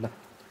காமிக்கிறோம் உள்ள.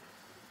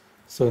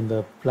 ஸோ இந்த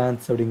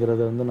பிளான்ஸ்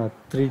அப்படிங்கிறத வந்து நான்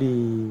 3D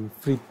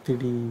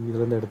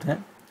இதுலேருந்து எடுத்தேன்.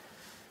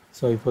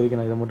 ஸோ இப்போதைக்கு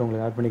நான் இதை மட்டும்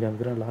உங்களுக்கு ஆட் பண்ணி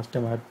காமிக்கிறேன். லாஸ்ட்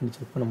டைம் ஆட் பண்ணி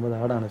செக் பண்ணும்போது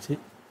ஆட் ஆனிச்சு.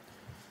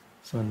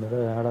 ஸோ இந்த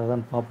தடவை ஆட்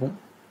ஆகுதான்னு பார்ப்போம்.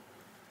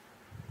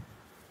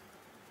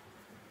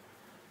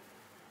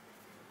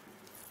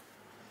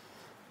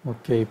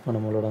 ஓகே, இப்போ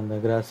நம்மளோட அந்த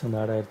கிராஸ் வந்து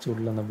ஆட் ஆகிடுச்சு.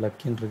 உள்ள அந்த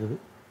பிளக்கின் இருக்குது,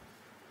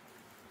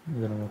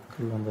 இது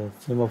நமக்கு அந்த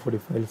சினிமா4D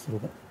ஃபைல்ஸ்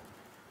இருக்கும்.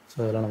 ஸோ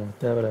அதெல்லாம்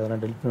நமக்கு தேவையில்லை,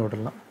 அதெல்லாம் டெலிட் பண்ணி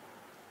விட்டுடலாம்.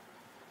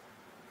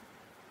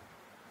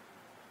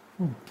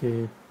 ஓகே,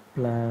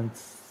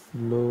 பிளான்ஸ்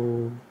லோ,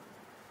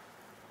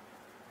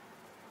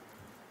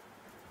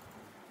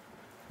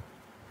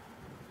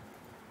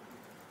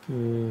 ஓகே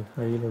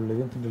ஹையில்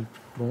உள்ளதையும் டெலிட்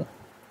பண்ணிவிடுவோம்.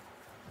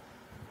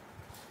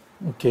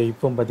 ஓகே,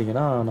 இப்போ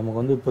பார்த்தீங்கன்னா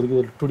நமக்கு வந்து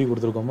இப்போதைக்கு ஒரு 2D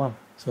கொடுத்துருக்கோமா.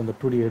 ஸோ அந்த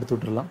 2D எடுத்து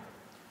விட்டுடலாம்.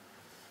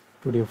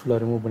 2D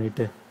ஃபுல்லாக ரிமூவ்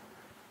பண்ணிவிட்டு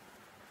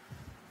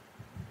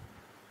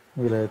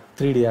இதில்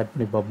 3D ஆட்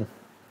பண்ணி பார்ப்போம்.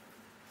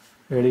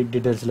 எடிட்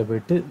டீட்டெயில்ஸில்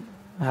போய்ட்டு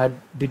ஆட்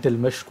டீட்டெயில்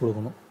மெஷ்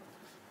கொடுக்கணும்.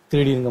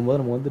 3Dங்கும் போது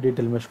நம்ம வந்து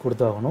டீட்டெயில் மெஷ்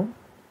கொடுத்தாகணும்.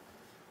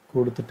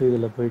 கொடுத்துட்டு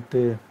இதில்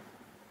போய்ட்டு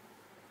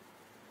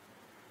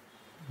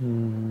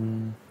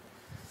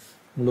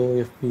low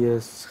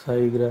FPS,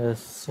 high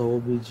cross,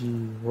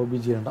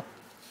 OBG வேண்டாம்,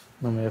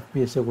 நம்ம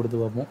FPSே கொடுத்து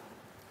பார்ப்போம்.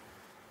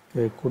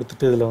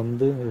 கொடுத்துட்டு இதில்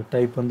வந்து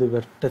டைப் வந்து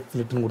வெர்டெக்ஸ்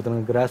லிட்டுன்னு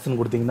கொடுத்தாங்க. கிராஸ்ன்னு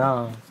கொடுத்திங்கன்னா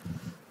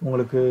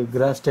உங்களுக்கு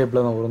கிராஸ்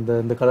டைப்பில் தான் வரும்.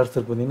 இந்த கலர்ஸ்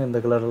இருக்கு பார்த்தீங்கன்னா இந்த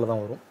கலரில்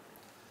தான் வரும்.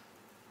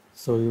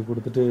 ஸோ இது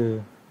கொடுத்துட்டு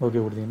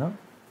ஓகே கொடுத்தீங்கன்னா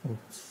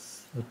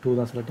 2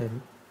 தான் செலக்ட்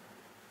ஆகுது.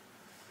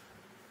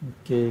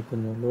 ஓகே,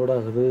 கொஞ்சம் லோட்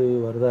ஆகுது,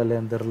 வருதா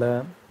இல்லையான்னு தெரில.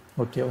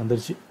 ஓகே,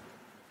 வந்துருச்சு.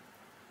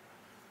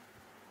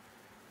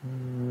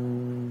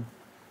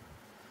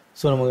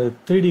 ஸோ நமக்கு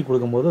 3D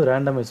கொடுக்கும்போது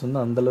ரேண்டமைஸ்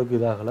வந்து அந்தளவுக்கு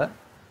இதாகலை.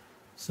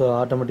 ஸோ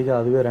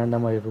ஆட்டோமேட்டிக்காக அதுவே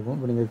ரேண்டம் ஆகிட்டு இருக்கும்.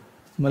 இப்போ நீங்கள்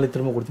மேலே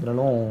திரும்ப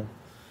கொடுத்தீங்கனாலும்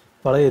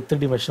பழைய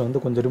 3D மெஷை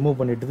வந்து கொஞ்சம் ரிமூவ்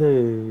பண்ணிவிட்டு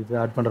இது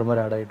ஆட் பண்ணுற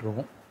மாதிரி ஆட் ஆகிட்டு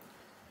இருக்கும்.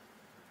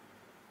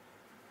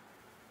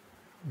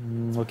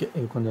 ஓகே,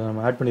 இது கொஞ்சம்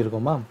நம்ம ஆட்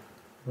பண்ணியிருக்கோமா.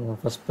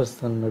 ஃபஸ்ட்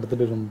பர்சன்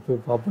எடுத்துகிட்டு நம்ம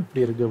போய் பார்ப்போம்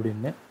எப்படி இருக்குது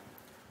அப்படின்னு.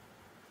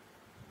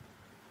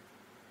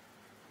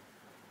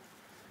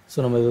 ஸோ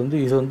நம்ம இது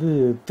வந்து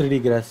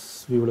 3D கிராஸ்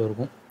வியூவில்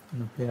இருக்கும்,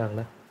 இன்னும் ப்ளே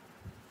ஆகலை.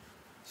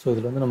 ஸோ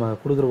இதில் வந்து நம்ம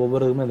கொடுக்குற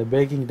ஒவ்வொரு இதுவுமே இந்த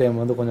பேக்கிங்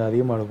டைம் வந்து கொஞ்சம்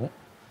அதிகமாக இருக்கும்.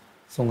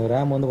 ஸோ உங்கள்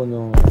ரேம் வந்து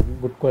கொஞ்சம்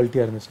குட்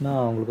குவாலிட்டியாக இருந்துச்சுன்னா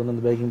உங்களுக்கு வந்து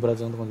அந்த பேக்கிங்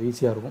ப்ராசஸ் வந்து கொஞ்சம்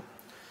ஈஸியாக இருக்கும்.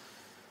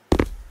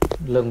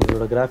 இல்லை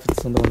உங்களோட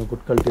கிராஃபிக்ஸ் வந்து கொஞ்சம்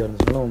குட் குவாலிட்டியாக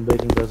இருந்துச்சுன்னா உங்கள்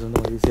பேக்கிங் ப்ராசஸ்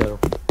வந்து கொஞ்சம் ஈஸியாக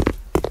இருக்கும்.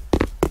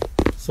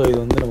 ஸோ இது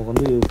வந்து நமக்கு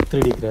வந்து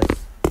 3D கிராஸ்.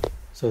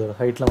 ஸோ இதோட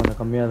ஹைட்லாம் கொஞ்சம்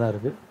கம்மியாக தான்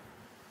இருக்குது.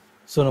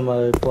 ஸோ நம்ம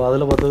இப்போ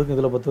அதில் பார்த்ததுக்கும்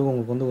இதில் பார்த்ததுக்கும்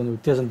உங்களுக்கு வந்து கொஞ்சம்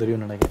வித்தியாசம்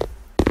தெரியும்னு நினைக்கிறேன்.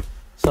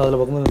 ஸோ அதில்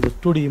பார்க்கும்போது இந்த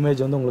 2D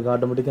இமேஜ் வந்து உங்களுக்கு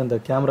ஆட்டோமேட்டிக்காக அந்த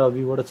கேமரா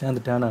வியூவோட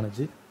சேர்ந்து டேன்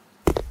ஆனிச்சு.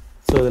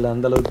 ஸோ இதில்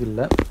அந்தளவுக்கு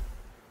இல்லை.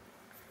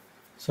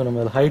 ஸோ நம்ம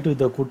அதில் ஹைட்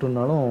வித்தை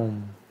கூட்டணுனாலும்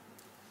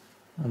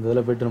அந்த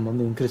இதில் போய்ட்டு நம்ம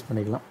வந்து இன்க்ரீஸ்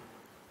பண்ணிக்கலாம்.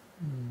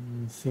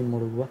 சீன்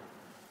மோடுவா.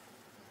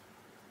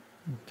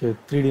 ஓகே,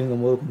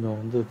 3Dங்கும் போது கொஞ்சம்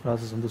வந்து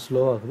ப்ராசஸ் வந்து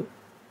ஸ்லோவாகுது.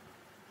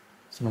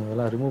 ஸோ நம்ம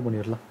இதெல்லாம் ரிமூவ்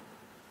பண்ணிடலாம்.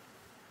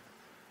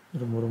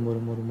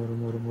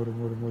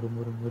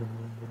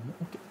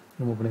 ஓகே,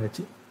 ரிமூவ்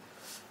பண்ணியாச்சு.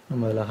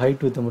 நம்ம அதில்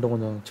ஹைட் வித்தை மட்டும்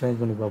கொஞ்சம் சேஞ்ச்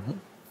பண்ணி பார்ப்போம்.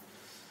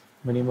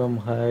 மினிமம்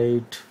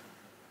ஹைட்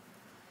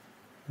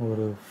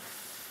ஒரு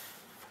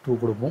 2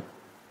 கொடுப்போம்.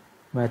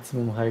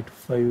 Maximum height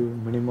 5.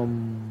 மினிமம்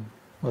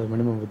அது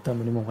மினிமம் வித்தா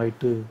மினிமம்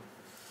ஹைட்டு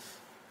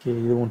ஓகே,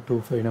 இதுவும்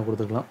 2.5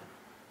 கொடுத்துக்கலாம்.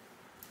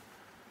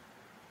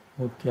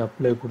 ஓகே,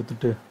 அப்ளை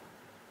கொடுத்துட்டு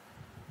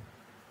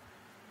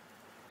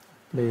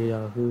அப்ளை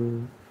ஆகு.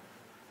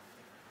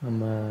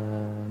 நம்ம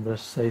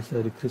ப்ரஷ்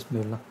சைஸை டிக்ரீஸ்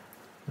பண்ணிடலாம்,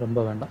 ரொம்ப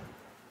வேண்டாம்.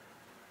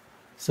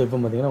 ஸோ இப்போ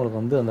பார்த்திங்கன்னா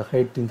உங்களுக்கு வந்து அந்த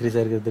ஹைட் இன்க்ரீஸ்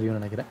ஆகிருக்கிறது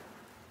தெரியும்னு நினைக்கிறேன்.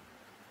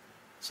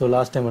 ஸோ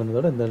லாஸ்ட் டைம்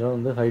இருந்ததோட இந்த இடம்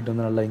வந்து ஹைட்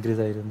வந்து நல்லா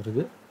இன்க்ரீஸ்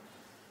ஆகிருந்துருக்கு.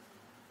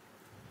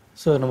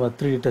 ஸோ நம்ம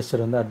 3D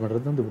டெக்ஸ்சர் வந்து ஆட்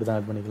பண்ணுறது வந்து இப்படி தான்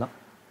ஆட் பண்ணிக்கலாம்.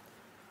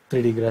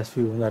 3D கிராஸ்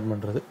வியூ வந்து ஆட்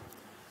பண்ணுறது.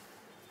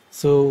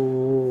 ஸோ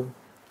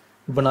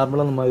இப்போ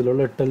நார்மலாக நம்ம இதில்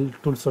உள்ள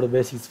டூல்ஸோட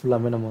பேசிக்ஸ்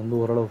ஃபுல்லாமே நம்ம வந்து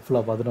ஓரளவு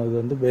ஃபுல்லாக பார்த்துட்டோம். இது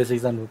வந்து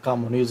பேசிக்ஸ் அண்ட்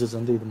காமன் யூசஸ்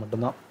வந்து இது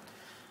மட்டும்தான்.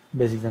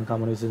 பேசிக்ஸ் அண்ட்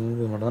காமன் யூசஸ்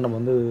வந்து இது மட்டும்தான். நம்ம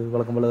வந்து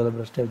வழக்கம் போல் இதில்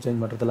ப்ரஷ் டைப்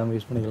சேஞ்ச் பண்ணுறது எல்லாமே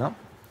யூஸ் பண்ணிக்கலாம்.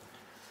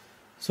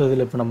 ஸோ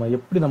இதில் இப்போ நம்ம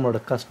எப்படி நம்மளோட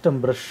கஸ்டம்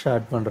ப்ரஷ்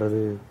ஆட்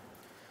பண்ணுறது,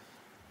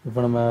 இப்போ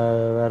நம்ம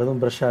வேறு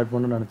எதுவும் ப்ரஷ் ஆட்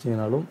பண்ணணும்னு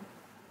நினச்சிங்கனாலும்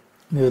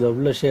இதில்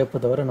உள்ள ஷேப்பை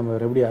தவிர நம்ம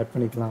எப்படி ஆட்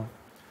பண்ணிக்கலாம்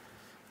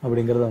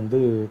அப்படிங்கிறத வந்து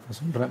இப்போ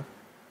சொல்கிறேன்.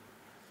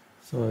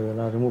 ஸோ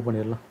இதெல்லாம் ரிமூவ்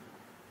பண்ணிடலாம்.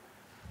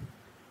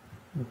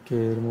 ஓகே,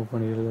 ரிமூவ்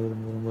பண்ணிடுறது.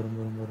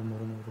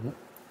 ரொம்ப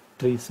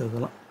ட்ரீஸ்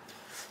அதெல்லாம்.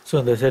 ஸோ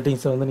அந்த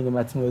செட்டிங்ஸை வந்து நீங்கள்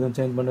மேக்ஸிமம் எதுவும்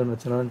சேஞ்ச் பண்ணுறேன்னு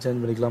வச்சுனாலும்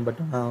சேஞ்ச் பண்ணிக்கலாம்.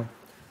 பட் ஆனால்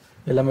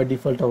எல்லாமே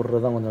டிஃபால்ட்டாக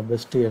விட்றது தான் கொஞ்சம்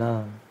பெஸ்ட்டு. ஏன்னா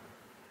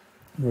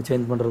நீங்கள்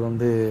சேஞ்ச் பண்ணுறது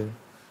வந்து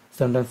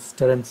சம்டைம்ஸ்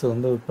ஸ்டூடெண்ட்ஸ்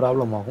வந்து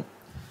ப்ராப்ளம் ஆகும்.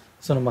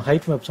 ஸோ நம்ம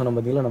ஹைட் மேப் சொன்ன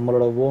பார்த்தீங்கன்னா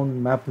நம்மளோட ஓன்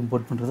மேப்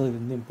இம்போர்ட் பண்ணுறது அது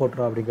வந்து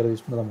இம்போர்ட்டரா அப்படிங்கிறத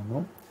யூஸ் பண்ணி தான்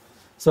பண்ணணும்.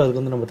 ஸோ அதுக்கு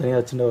வந்து நம்ம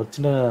தனியாக ஒரு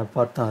சின்ன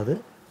பார்ட் தான் அது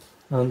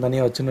வந்து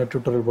தனியாக ஒரு சின்ன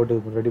டியூட்டோரியல்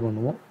போட்டு ரெடி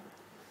பண்ணுவோம்.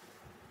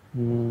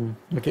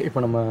 ஓகே, இப்போ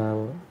நம்ம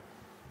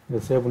இதை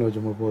சேவ் பண்ணி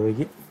வச்சோம்.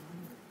 இப்போதைக்கு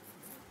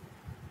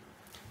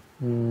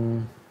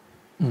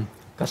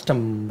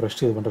கஸ்டம் ப்ரஷ்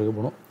இது பண்ணுறதுக்கு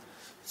போகணும்.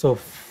 ஸோ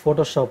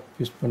ஃபோட்டோஷாப்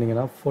யூஸ்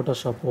பண்ணிங்கன்னா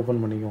ஃபோட்டோஷாப்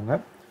ஓப்பன் பண்ணிக்கோங்க.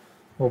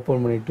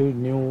 ஓப்பன் பண்ணிவிட்டு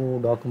நியூ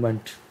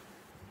டாக்குமெண்ட்.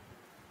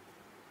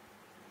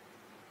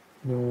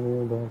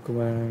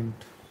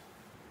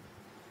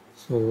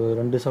 ஸோ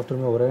 2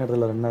 சாஃப்ட்வேருமே ஒரே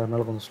நேரத்தில் ரன்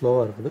ஆகிறதுனால கொஞ்சம்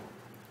ஸ்லோவாக இருக்குது.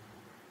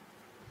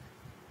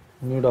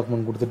 நியூ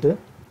டாக்குமெண்ட் கொடுத்துட்டு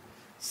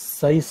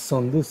சைஸ்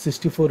வந்து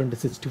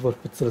 64x64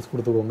 பிக்சல்ஸ்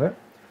கொடுத்துக்கோங்க.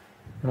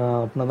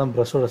 அப்படின்னா தான்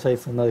ப்ரஷோட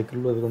சைஸ் வந்து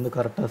அதுக்கு வந்து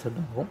கரெக்டாக செட்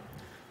ஆகும்.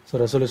 ஸோ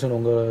ரெசல்யூஷன்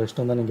உங்கள்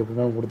இஷ்டம் தான், நீங்கள்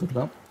எப்படினாலும்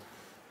கொடுத்துக்கலாம்.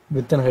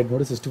 With and height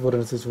mode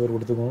 64x64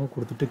 கொடுத்துக்கோங்க.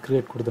 கொடுத்துட்டு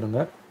க்ரியேட்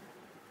கொடுத்துருங்க.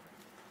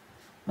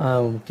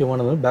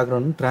 முக்கியமானது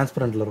பேக்ரவுண்ட்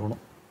டிரான்ஸ்பரண்ட்டில்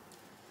இருக்கணும்.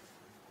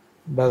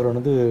 பேக்ரவுண்ட்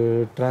வந்து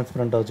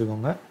டிரான்ஸ்பரண்ட்டாக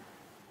வச்சுக்கோங்க.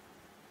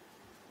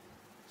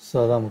 ஸோ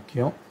அதான்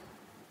முக்கியம்.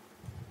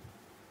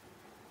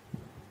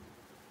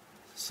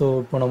 ஸோ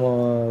இப்போ நம்ம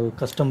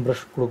கஸ்டம்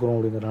ப்ரஷ் கொடுக்குறோம்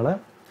அப்படிங்கிறனால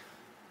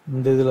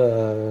இந்த இதில்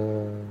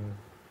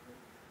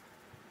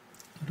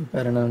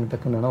பேர் என்ன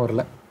டக்குன்னு என்ன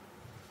வரல,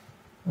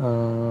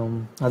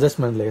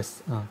 அட்ஜஸ்ட்மெண்ட் லேயர்ஸ்.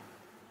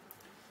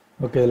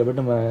 ஓகே, இதில்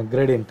போய்ட்டு நம்ம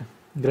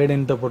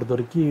கிரேடியண்ட்டை பொறுத்த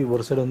வரைக்கும்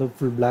ஒரு சைடு வந்து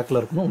ஃபுல் பிளாக்கில்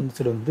இருக்கணும், ஒரு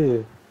சைடு வந்து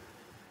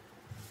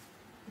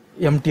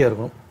எம்டியாக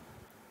இருக்கணும்,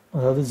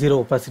 அதாவது 0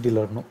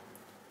 ஒப்பாசிட்டியில் இருக்கணும்.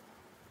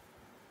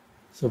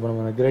 ஸோ இப்போ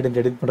நம்ம கிரேடியண்ட்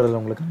எடிட் பண்ணுறதுல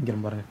உங்களுக்கு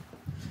காமிக்கிறேன் பாருங்கள்.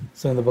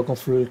 ஸோ இந்த பக்கம்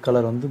ஃபுல்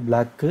கலர் வந்து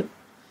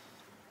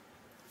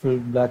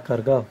ஃபுல் பிளாக்காக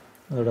இருக்கா,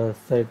 அதோட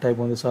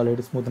டைப் வந்து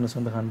சாலிட், ஸ்மூத்னஸ்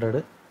வந்து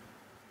 100.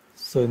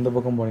 ஸோ இந்த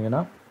பக்கம்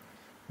போனீங்கன்னா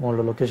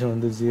உங்களோட லொக்கேஷன்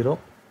வந்து 0.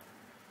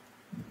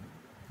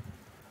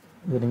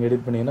 இது நீங்கள்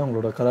எடிட் பண்ணிங்கன்னா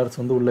உங்களோட கலர்ஸ்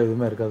வந்து உள்ளே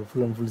எதுவுமே இருக்காது,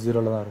 ஃபுல் அண்ட் ஃபுல்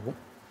 0ல் தான் இருக்கும்.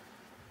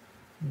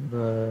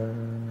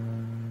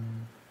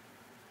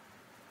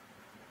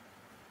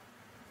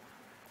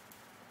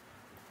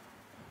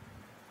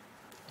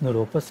 இதோட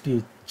ஒப்பாசிட்டி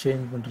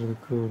சேஞ்ச்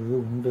பண்ணுறதுக்கு ஒரு இது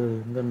உண்டு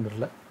எங்கன்னு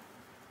தெரியல.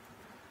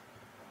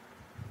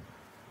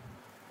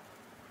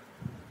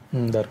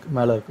 இந்த இருக்குது,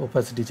 மேலே இருக்குது.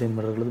 ஒப்பாசிட்டி சேஞ்ச்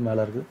பண்ணுறதுக்கு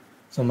மேலே இருக்குது.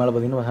 ஸோ மேலே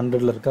பார்த்தீங்கன்னா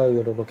 100ல் இருக்கா,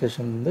 இதோட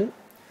லொக்கேஷன் வந்து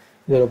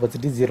இதோட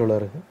ஒப்பாசிட்டி 0ல்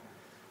இருக்குது.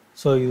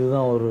 ஸோ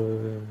இதுதான்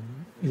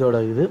இதோட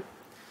இது.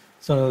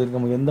 ஸோ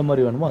நமக்கு எந்த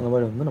மாதிரி வேணுமோ அந்த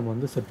மாதிரி வந்து நம்ம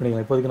வந்து செட்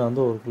பண்ணிக்கலாம். இப்போதைக்கு நான்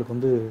வந்து உங்களுக்கு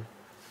வந்து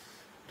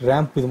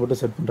ரேம்ப் இது மட்டும்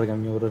செட் பண்ணுறேன்.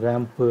 நீங்கள் ஒரு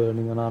ரேம்ப்பு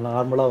நீங்கள்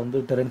நார்மலாக வந்து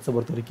டெரன்ஸை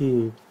பொறுத்த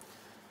வரைக்கும்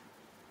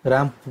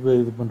ரேம்ப்புக்கு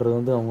இது பண்ணுறது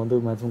வந்து அவங்க வந்து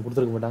மேக்ஸிமம்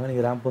கொடுத்துருக்க மாட்டாங்க.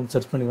 நீங்கள் ரேம்ப் வந்து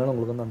சர்ச் பண்ணிங்கனாலும்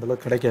உங்களுக்கு வந்து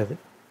அந்தளவுக்கு கிடைக்காது.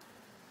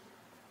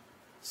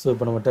 ஸோ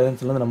இப்போ நம்ம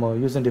டெரன்ஸில் வந்து நம்ம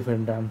use and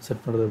define ramp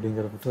set பண்ணுறது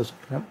அப்படிங்கிறத பற்றி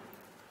சொல்கிறேன்.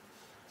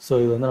 ஸோ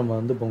இது வந்து நம்ம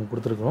வந்து இப்போ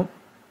கொடுத்துருக்குறோம்.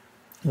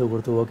 இது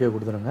கொடுத்து ஓகே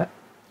கொடுத்துருங்க.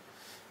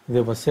 இதை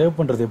இப்போ சேவ்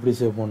பண்ணுறது எப்படி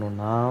சேவ்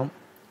பண்ணணுன்னா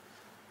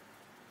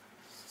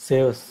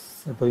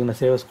இப்போதைக்கு நான்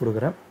சேவஸ்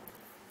கொடுக்குறேன்.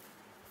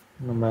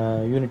 நம்ம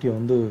யூனிட்டியை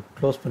வந்து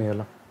க்ளோஸ்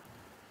பண்ணிடலாம்.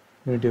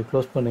 யூனிட்டியை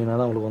க்ளோஸ் பண்ணிங்கன்னா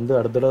தான் உங்களுக்கு வந்து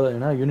அடுத்த தடவை,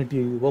 ஏன்னா யூனிட்டி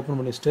ஓப்பன்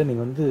பண்ணிச்சுட்டு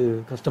நீங்கள் வந்து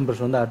கஸ்டம்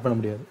ப்ரஷ் வந்து ஆட் பண்ண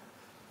முடியாது.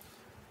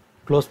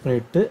 க்ளோஸ்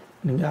பண்ணிவிட்டு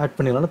நீங்கள் ஆட்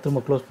பண்ணிடலாம்,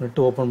 திரும்ப க்ளோஸ்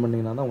பண்ணிவிட்டு ஓப்பன்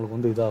பண்ணிங்கன்னா தான் உங்களுக்கு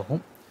வந்து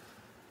இதாகும்.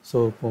 ஸோ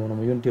இப்போது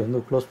நம்ம யூனிட்டி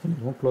வந்து க்ளோஸ்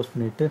பண்ணிடுவோம். க்ளோஸ்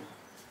பண்ணிவிட்டு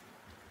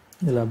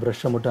இதில்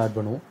ப்ரஷ்ஷை மட்டும் ஆட்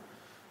பண்ணுவோம்.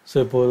 ஸோ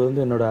இப்போது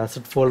வந்து என்னோடய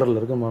அசட் ஃபோல்டரில்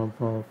இருக்குது.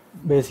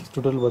 பேசிக்ஸ்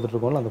டுட்டோரியல் பார்த்துட்டு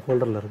இருக்கோம்ல, அந்த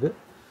ஃபோல்டரில் இருக்குது.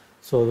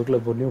 ஸோ அதுக்குள்ளே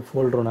இப்போ நியூ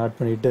ஃபோல்டர் ஒன்று ஆட்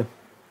பண்ணிவிட்டு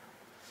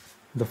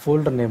இந்த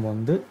ஃபோல்டர் நேம்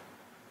வந்து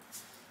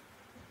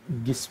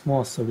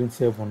கிஸ்மாஸ் அப்படின்னு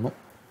சேவ் பண்ணணும்.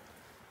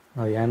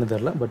 அது ஏன்னு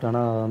தெரில, பட்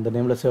ஆனால் அந்த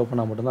நேமில் சேவ்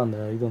பண்ணால் மட்டும்தான் அந்த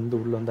இது வந்து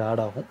உள்ளே வந்து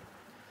ஆட் ஆகும்.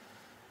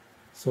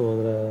 ஸோ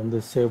அதில் வந்து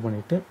சேவ்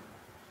பண்ணிவிட்டு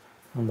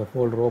அந்த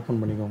ஃபோல்டர்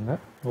ஓப்பன் பண்ணிக்கோங்க.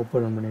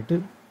 ஓப்பன் பண்ணிவிட்டு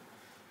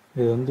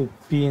இது வந்து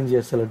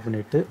பிஎன்ஜியை செலக்ட்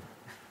பண்ணிவிட்டு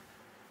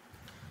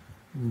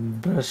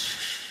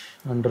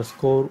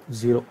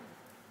brush_0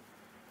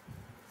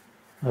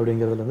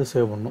 அப்படிங்கிறதுல வந்து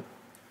சேவ் பண்ணணும்.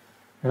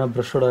 ஏன்னா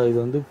ப்ரஷோட இது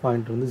வந்து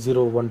பாயிண்ட் வந்து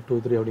 0 1 2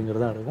 3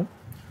 அப்படிங்கிறது தான் எடுக்கும்.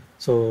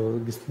 ஸோ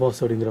கிஸ்மாஸ்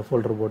அப்படிங்கிற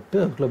ஃபோல்டர் போட்டு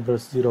அதுக்குள்ளே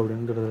brush0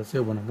 அப்படிங்கிறத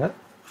சேவ் பண்ணுங்கள்.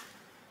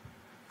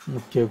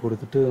 ஓகே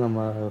கொடுத்துட்டு நம்ம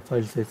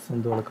ஃபைல் சைஸ்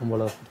வந்து வழக்கம்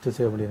போல் கொடுத்து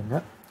சேவ் பண்ணிடுங்க.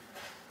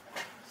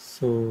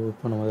 ஸோ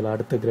இப்போ நம்ம அதில்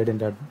அடுத்த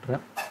கிரேடியன்ட் ஆட்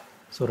பண்ணுறேன்.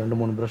 ஸோ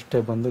 2-3 ப்ரஷ்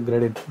டைப் வந்து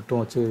கிரேடியன்ட்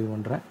மட்டும் வச்சு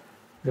பண்ணுறேன்,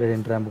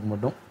 கிரேடியன்ட் ரேம்புக்கு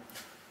மட்டும்.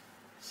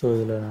 ஸோ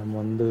இதில் நம்ம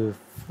வந்து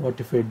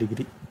 45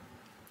 டிகிரி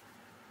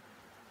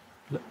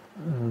இல்லை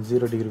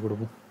 0 டிகிரி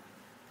கொடுப்போம்.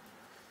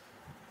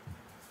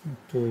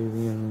 ஓகே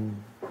இது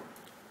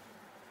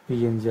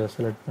பிஎன்ஜியை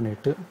செலக்ட்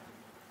பண்ணிவிட்டு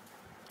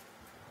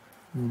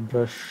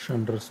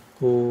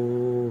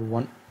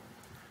brush_1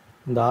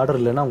 இந்த ஆர்டர்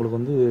இல்லைன்னா உங்களுக்கு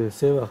வந்து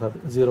சேவ் ஆகாது.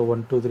 0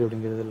 1 2 3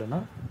 அப்படிங்கிறது இல்லைன்னா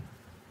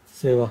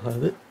சேவ்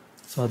ஆகாது.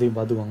 ஸோ அதையும்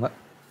பார்த்துக்கோங்க.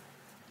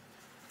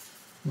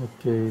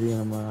 ஓகே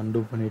இதையும் நம்ம அன்டூ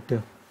பண்ணிவிட்டு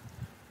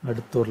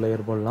அடுத்த ஒரு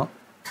லேயர் போடலாம்.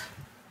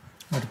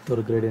 அடுத்த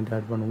ஒரு கிரேடியன்ட்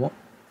ஆட் பண்ணுவோம்.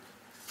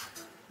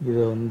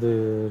 இதை வந்து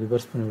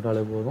ரிவர்ஸ் பண்ணி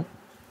விட்டாலே போதும்.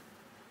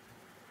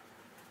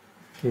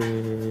 ஓகே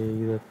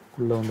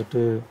இதுக்குள்ளே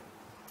வந்துட்டு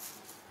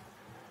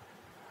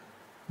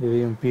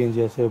இதையும்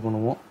பிஎன்ஜியாக சேவ்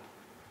பண்ணுவோம்.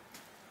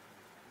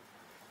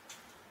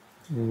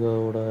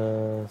 இதோட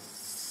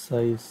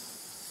சைஸ்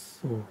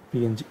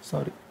பிஎன்ஜி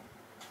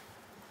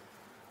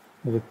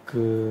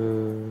இதுக்கு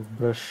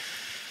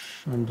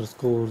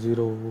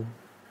brush_0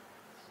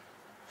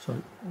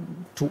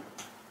 2.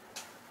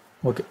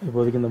 ஓகே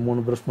இப்போதைக்கு இந்த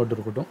 3 ப்ரஷ் மட்டும்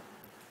இருக்கட்டும்.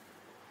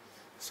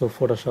 ஸோ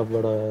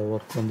ஃபோட்டோஷாப்போட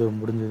ஒர்க் வந்து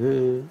முடிஞ்சது.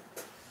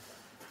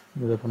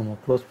 இதை இப்போ நம்ம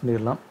க்ளோஸ்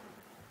பண்ணிடலாம்.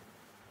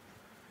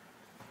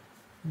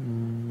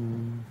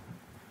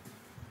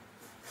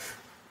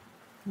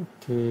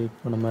 ஓகே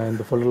இப்போ நம்ம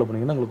இந்த ஃபோல்டரில்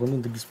பண்ணிங்கன்னா உங்களுக்கு வந்து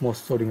இந்த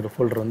கிஸ்மாஸ் அப்படிங்கிற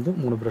ஃபோல்டர் வந்து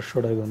 3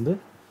 ப்ரஷ்ஷோட இது வந்து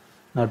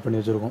ஆட் பண்ணி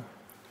வச்சுருக்கோம்.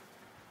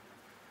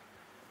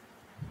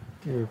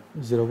 ஓகே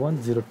 01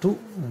 02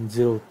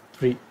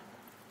 03.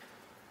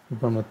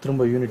 இப்போ நம்ம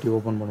திரும்ப யூனிட்டி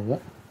ஓப்பன்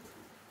பண்ணுவோம்.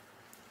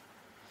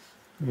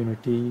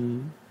 யூனிட்டி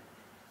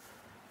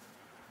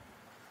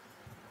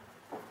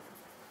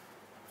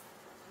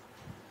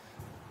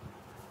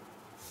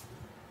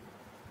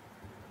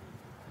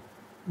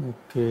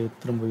ஓகே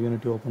திரும்ப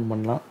யூனிட்டி ஓப்பன்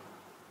பண்ணலாம்.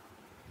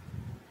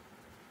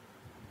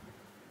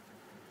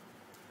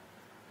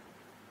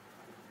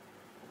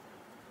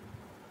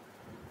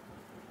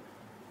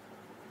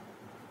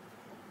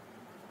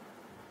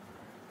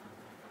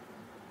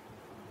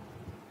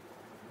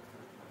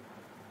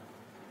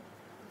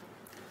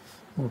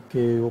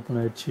 ஓகே ஓப்பன்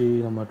ஆகிடுச்சு.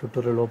 நம்ம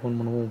டுட்டோரியல் ஓப்பன்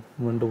பண்ணுவோம்.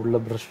 ரெண்டு உள்ள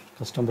ப்ரஷ்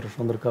கஸ்டம் ப்ரஷ்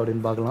வந்திருக்கா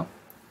அப்படின்னு பார்க்கலாம்.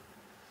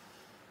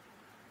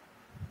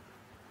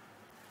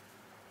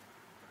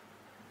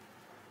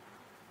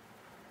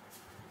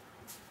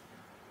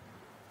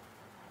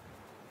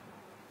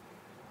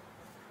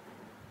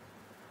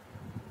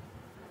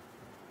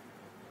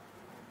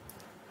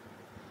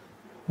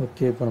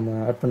 ஓகே இப்போ நம்ம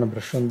ஆட் பண்ண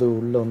ப்ரஷ் வந்து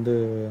உள்ளே வந்து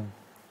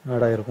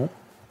ஆட் ஆகிருக்கும்.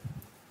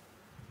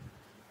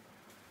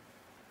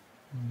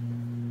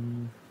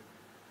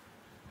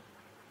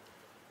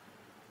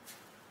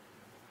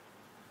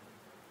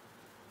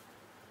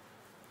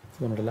 ஸோ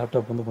என்னோடய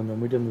லேப்டாப் வந்து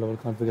கொஞ்சம் மீடியம்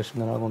லெவல்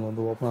கான்ஃபிகரேஷனால கொஞ்சம்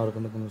வந்து ஓப்பன்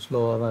ஆகிறது கொஞ்சம்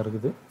ஸ்லோவாக தான்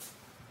இருக்குது.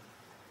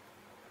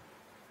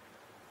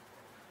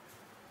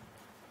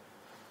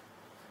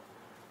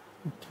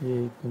 ஓகே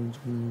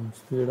கொஞ்சம்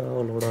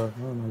ஸ்பீடாக லோடாக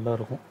இருந்தால்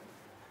நல்லாயிருக்கும்.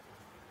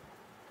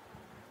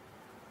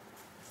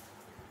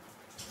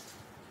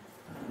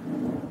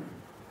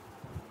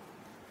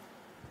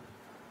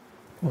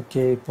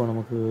 ஓகே இப்போ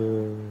நமக்கு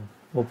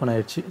ஓப்பன்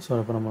ஆகிடுச்சு. ஸோ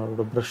இப்போ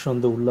நம்மளோட ப்ரஷ்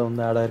வந்து உள்ளே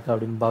வந்து ஆட் ஆகிருக்கா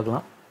அப்படின்னு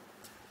பார்க்கலாம்.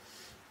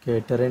 ஓகே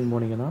டெரெயின்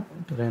போனீங்கன்னா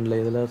டெரெயினில்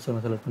எதில்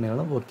செலக்ட்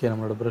பண்ணிடலாம். ஓகே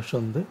நம்மளோட ப்ரஷ்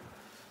வந்து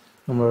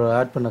நம்மளோட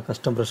ஆட் பண்ண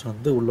கஸ்டம் ப்ரஷ்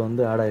வந்து உள்ளே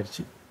வந்து ஆட்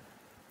ஆகிடுச்சு.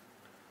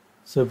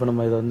 ஸோ இப்போ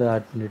நம்ம இதை வந்து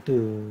ஆட் பண்ணிவிட்டு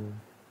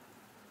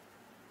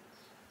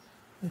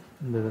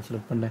இந்த இதை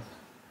செலக்ட் பண்ணேன்.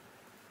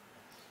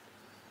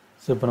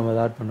 ஸோ இப்போ நம்ம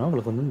இதை ஆட் பண்ணோம்.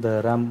 உங்களுக்கு வந்து இந்த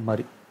ரேம்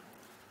மாதிரி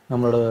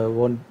நம்மளோட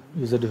ஓன்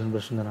யூசர் டிசைன்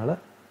ப்ரஷ்ங்கிறனால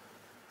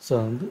ஸோ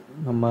வந்து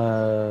நம்ம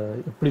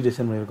எப்படி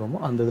டிசைன் பண்ணியிருக்கோமோ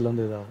அந்த இதில்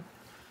வந்து இதாகும்.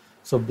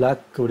 ஸோ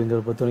பிளாக்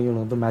அப்படிங்கிறத பொறுத்த வரைக்கும்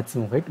வந்து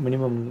மேக்ஸிமம் ஹைட்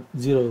மினிமம்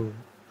 0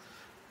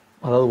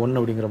 அதாவது 1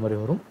 அப்படிங்கிற மாதிரி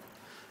வரும்.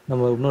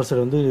 நம்ம இன்னொரு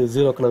சைடு வந்து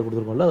 0 கலர்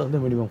கொடுத்துருக்கோம்ல, அது வந்து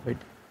மினிமம்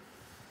ஹைட்.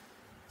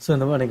 ஸோ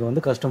இந்த மாதிரி நீங்கள்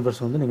வந்து கஸ்டம்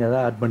ப்ரஷ் வந்து நீங்கள் அதை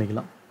ஆட்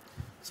பண்ணிக்கலாம்.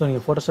 ஸோ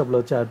நீங்கள் ஃபோட்டோஷாப்பில்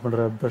வச்சு ஆட்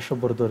பண்ணுற ப்ரஷ்ஷை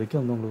பொறுத்த வரைக்கும்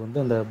வந்து உங்களுக்கு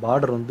வந்து அந்த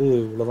பார்டர் வந்து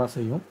இவ்வளோ தான்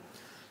செய்யும்.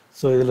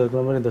 ஸோ இதில்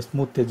இருக்கிற மாதிரி இந்த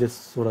ஸ்மூத்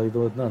எஜஸோட இது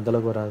வந்து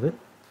அந்தளவுக்கு வராது.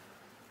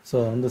 ஸோ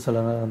வந்து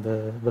சில அந்த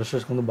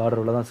ப்ரஷஸ்க்கு வந்து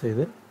பார்டர் இவ்வளோ தான்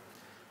செய்யுது.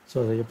 ஸோ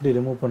அதை எப்படி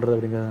ரிமூவ் பண்ணுறது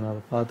அப்படிங்கிறத நான்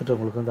பார்த்துட்டு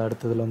உங்களுக்கு வந்து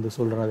அடுத்ததில் வந்து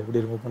சொல்கிறேன் அதை எப்படி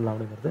ரிமூவ் பண்ணலாம்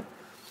அப்படிங்கிறது.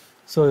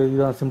 ஸோ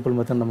இதுதான் சிம்பிள்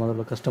மெத்தட் நம்ம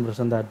அதோட கஸ்டம்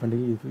ப்ரஷ் வந்து ஆட் பண்ணி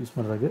யூஸ்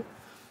பண்ணுறதுக்கு.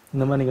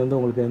 இந்த மாதிரி நீங்கள் வந்து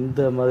உங்களுக்கு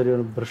எந்த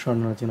மாதிரியான ப்ரஷ்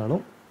வேணும்னு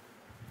நினச்சினாலும்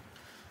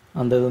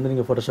அந்த இது வந்து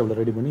நீங்கள் ஃபோட்டோஷாப்பில்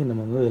ரெடி பண்ணி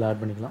நம்ம வந்து இதில்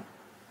ஆட் பண்ணிக்கலாம்.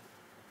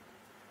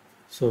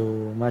 ஸோ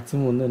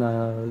மேக்ஸிமம் வந்து நான்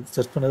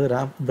சர்ச் பண்ணது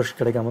ரேம்ப் ப்ரஷ்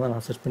கிடைக்காம தான்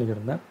நான் சர்ச்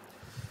பண்ணிக்கிருந்தேன்.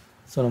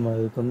 ஸோ நம்ம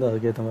இதுக்கு வந்து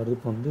அதுக்கேற்ற மாதிரி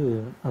இப்போ வந்து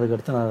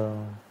அதுக்கடுத்து நான்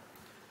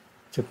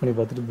செக் பண்ணி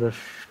பார்த்துட்டு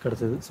ப்ரஷ்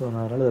கிடச்சிது. ஸோ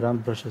நான் அதனால்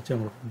ரேம்ப் ப்ரஷ் வச்சு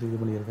உங்களுக்கு வந்து இது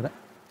பண்ணியிருக்கிறேன்.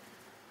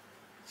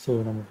 ஸோ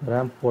நம்ம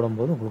ரேம்ப்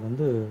போடும்போது உங்களுக்கு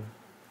வந்து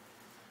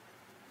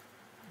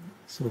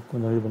ஸோ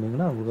கொஞ்சம் இது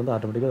பண்ணிங்கன்னா உங்களுக்கு வந்து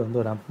ஆட்டோமேட்டிக்காக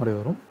வந்து ரேம்ப் மாதிரி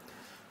வரும்.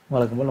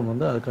 வழக்கம் போல் நம்ம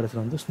வந்து அது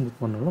கடைசியில் வந்து ஸ்மூத்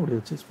பண்ணணும், அப்படி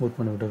வச்சு ஸ்மூத்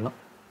பண்ணி விட்டுக்கலாம்.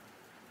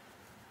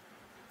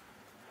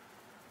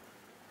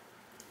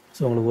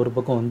 ஸோ உங்களுக்கு ஒரு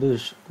பக்கம் வந்து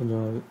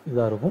கொஞ்சம்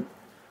இதாக இருக்கும்,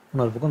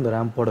 இன்னொரு பக்கம் இந்த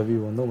ரேம்போட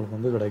வியூ வந்து உங்களுக்கு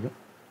வந்து கிடைக்கும்.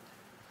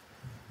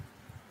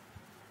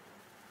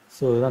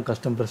 ஸோ இதுதான்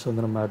கஸ்டம் ப்ரஷ்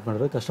வந்து நம்ம ஆட்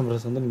பண்ணுறது. கஸ்டம்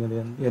ப்ரஷ் வந்து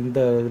நீங்கள் எந்த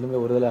இதுலையுமே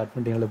ஒரு இதில் ஆட்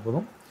பண்ணிட்டீங்களே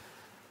போதும்,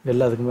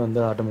 எல்லாத்துக்குமே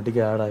வந்து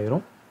ஆட்டோமேட்டிக்காக ஆட்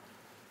ஆகிரும்.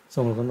 ஸோ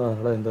உங்களுக்கு வந்து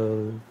அதனால் எந்த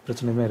ஒரு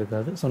பிரச்சனையுமே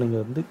இருக்காது. ஸோ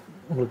நீங்கள் வந்து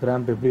உங்களுக்கு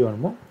ரேம்ப் எப்படி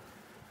வேணுமோ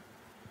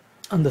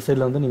அந்த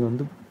சைடில் வந்து நீங்கள்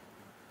வந்து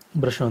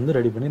ப்ரஷ்ஷை வந்து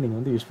ரெடி பண்ணி நீங்கள்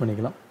வந்து யூஸ்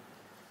பண்ணிக்கலாம்.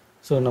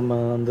 ஸோ நம்ம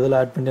அந்த இதில்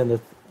ஆட் பண்ணி அந்த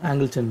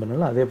ஆங்கிள் சேஞ்ச்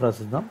பண்ணலாம், அதே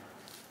ப்ராசஸ் தான்.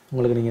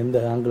 உங்களுக்கு நீங்கள் எந்த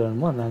ஆங்கிள்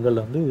வேணுமோ அந்த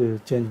ஆங்கிளில் வந்து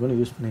சேஞ்ச் பண்ணி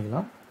யூஸ்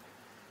பண்ணிக்கலாம்.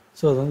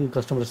 ஸோ அது வந்து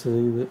கஸ்டம் ப்ரஷ்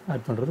இது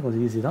ஆட் பண்ணுறது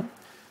கொஞ்சம் ஈஸி தான்.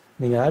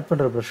 நீங்கள் ஆட்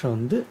பண்ணுற ப்ரஷ்ஷை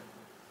வந்து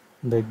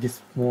இந்த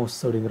கிஸ்மோஸ்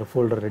அப்படிங்கிற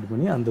ஃபோல்டர் ரெடி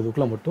பண்ணி அந்த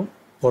இதுக்குள்ளே மட்டும்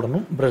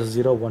போடணும். ப்ரஷ்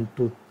 0, 1,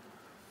 2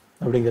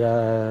 அப்படிங்கிற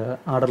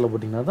ஆர்டரில்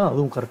போட்டிங்கன்னா தான்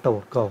அதுவும் கரெக்டாக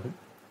ஒர்க் ஆகும்,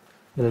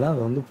 இல்லைனா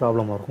அது வந்து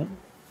ப்ராப்ளமாக இருக்கும்.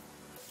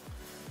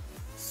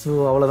 ஸோ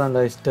அவ்வளோதான்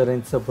கைஸ்.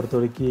 டெரென்ஸை பொறுத்த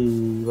வரைக்கும்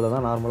இவ்வளோ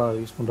தான் நார்மலாக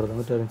யூஸ் பண்ணுறது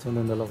வந்து டெரென்ஸ்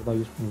வந்து இந்த அளவுக்கு தான்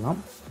யூஸ் பண்ணலாம்.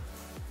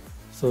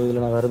 ஸோ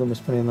இதில் நான் வேறு எதுவும்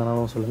மிஸ்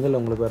பண்ணியிருந்தாலும் சொல்லுங்கள், இல்லை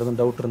உங்களுக்கு வேறு எதுவும்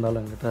டவுட்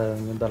இருந்தாலும் எங்கிட்ட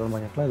நீங்கள்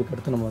தாராளமாக கேட்கலாம்.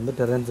 இதுக்கடுத்து நம்ம வந்து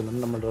டெரென்ஸில்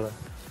வந்து நம்மளோட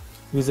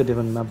யூசர்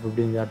டிஃபைன் மேப்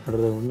எப்படி ஆட்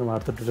பண்ணுறது வந்து நம்ம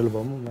அடுத்த ட்யூட்டோரியல்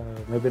போவோம்.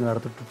 மேபி நான்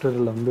அடுத்த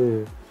ட்யூட்டோரியலில் வந்து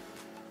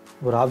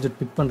ஒரு ஆப்ஜெக்ட்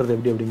பிக் பண்ணுறது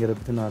எப்படி அப்படிங்கிறத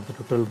பற்றி நான் அடுத்த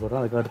ட்யூட்டோரியல்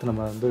போடுறேன். அதுக்கடுத்து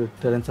நம்ம வந்து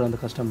டெரென்ஸில் வந்து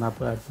கஸ்டம் மேப்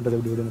ஆட் பண்ணுறது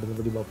எப்படி அப்படிங்கிறத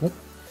பற்றி பார்ப்போம்.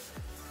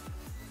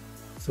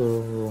 ஸோ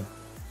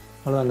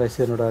அவ்வளோதான் கைஸ்.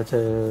 என்னோட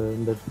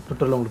இந்த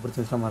ட்விட்டரில் உங்களுக்கு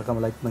பிடிச்சிருந்துச்சுன்னா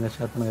மறக்காமல் லைக் பண்ணுங்கள்,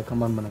 ஷேர் பண்ணுங்கள்,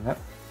 கமெண்ட் பண்ணுங்கள்.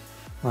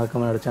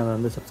 மறக்காமல் என்னோட சேனல்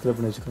வந்து சப்ஸ்கிரைப்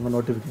பண்ணி வச்சுக்கோங்க,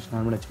 நோட்டிஃபிகேஷன்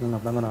ஆன் பண்ணி வச்சுக்கோங்க.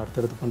 அப்போ தான் நான்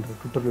அடுத்தடுத்து பண்ணுற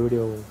ட்விட்டர்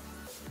வீடியோ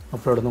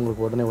அப்லோட் வந்து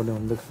உங்களுக்கு உடனே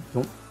வந்து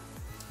கிடைக்கும்.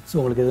 ஸோ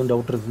உங்களுக்கு எதுவும்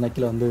டவுட் இருந்துச்சுன்னா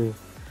கீழே வந்து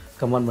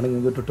கமெண்ட் பண்ணுங்கள்.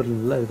 இங்கே ட்விட்டரில்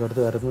இல்லை,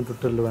 அதுக்கடுத்து வேறு எதுவும்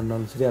ட்விட்டரில்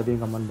வேணாலும் சரி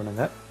அதையும் கமெண்ட்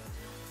பண்ணுங்கள்.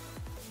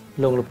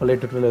 இல்லை உங்களுக்கு பழைய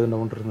ட்விட்டரில் எதுவும்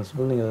டவுட் இருந்தால்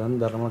சொல்லி நீங்கள் அதை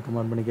வந்து தாராளமாக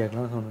கமெண்ட் பண்ணி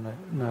கேட்கலாம்.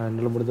 நான்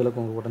என்னால்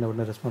முடிஞ்சளவுக்கு உங்களுக்கு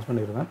உடனே ரெஸ்பான்ஸ்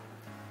பண்ணிடுவேன்.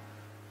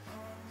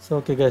 ஸோ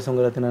ஓகே கைஸ்,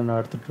 உங்களை நான்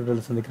அடுத்த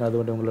ட்யூட்டோரியல் சந்திக்கிறேன். அது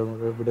மட்டும்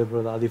உங்களோட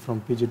video Aadhi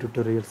from PG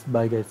Tutorials.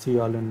 Bye guys, see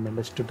you all in my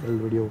next tutorial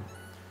video.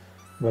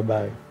 Bye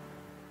bye.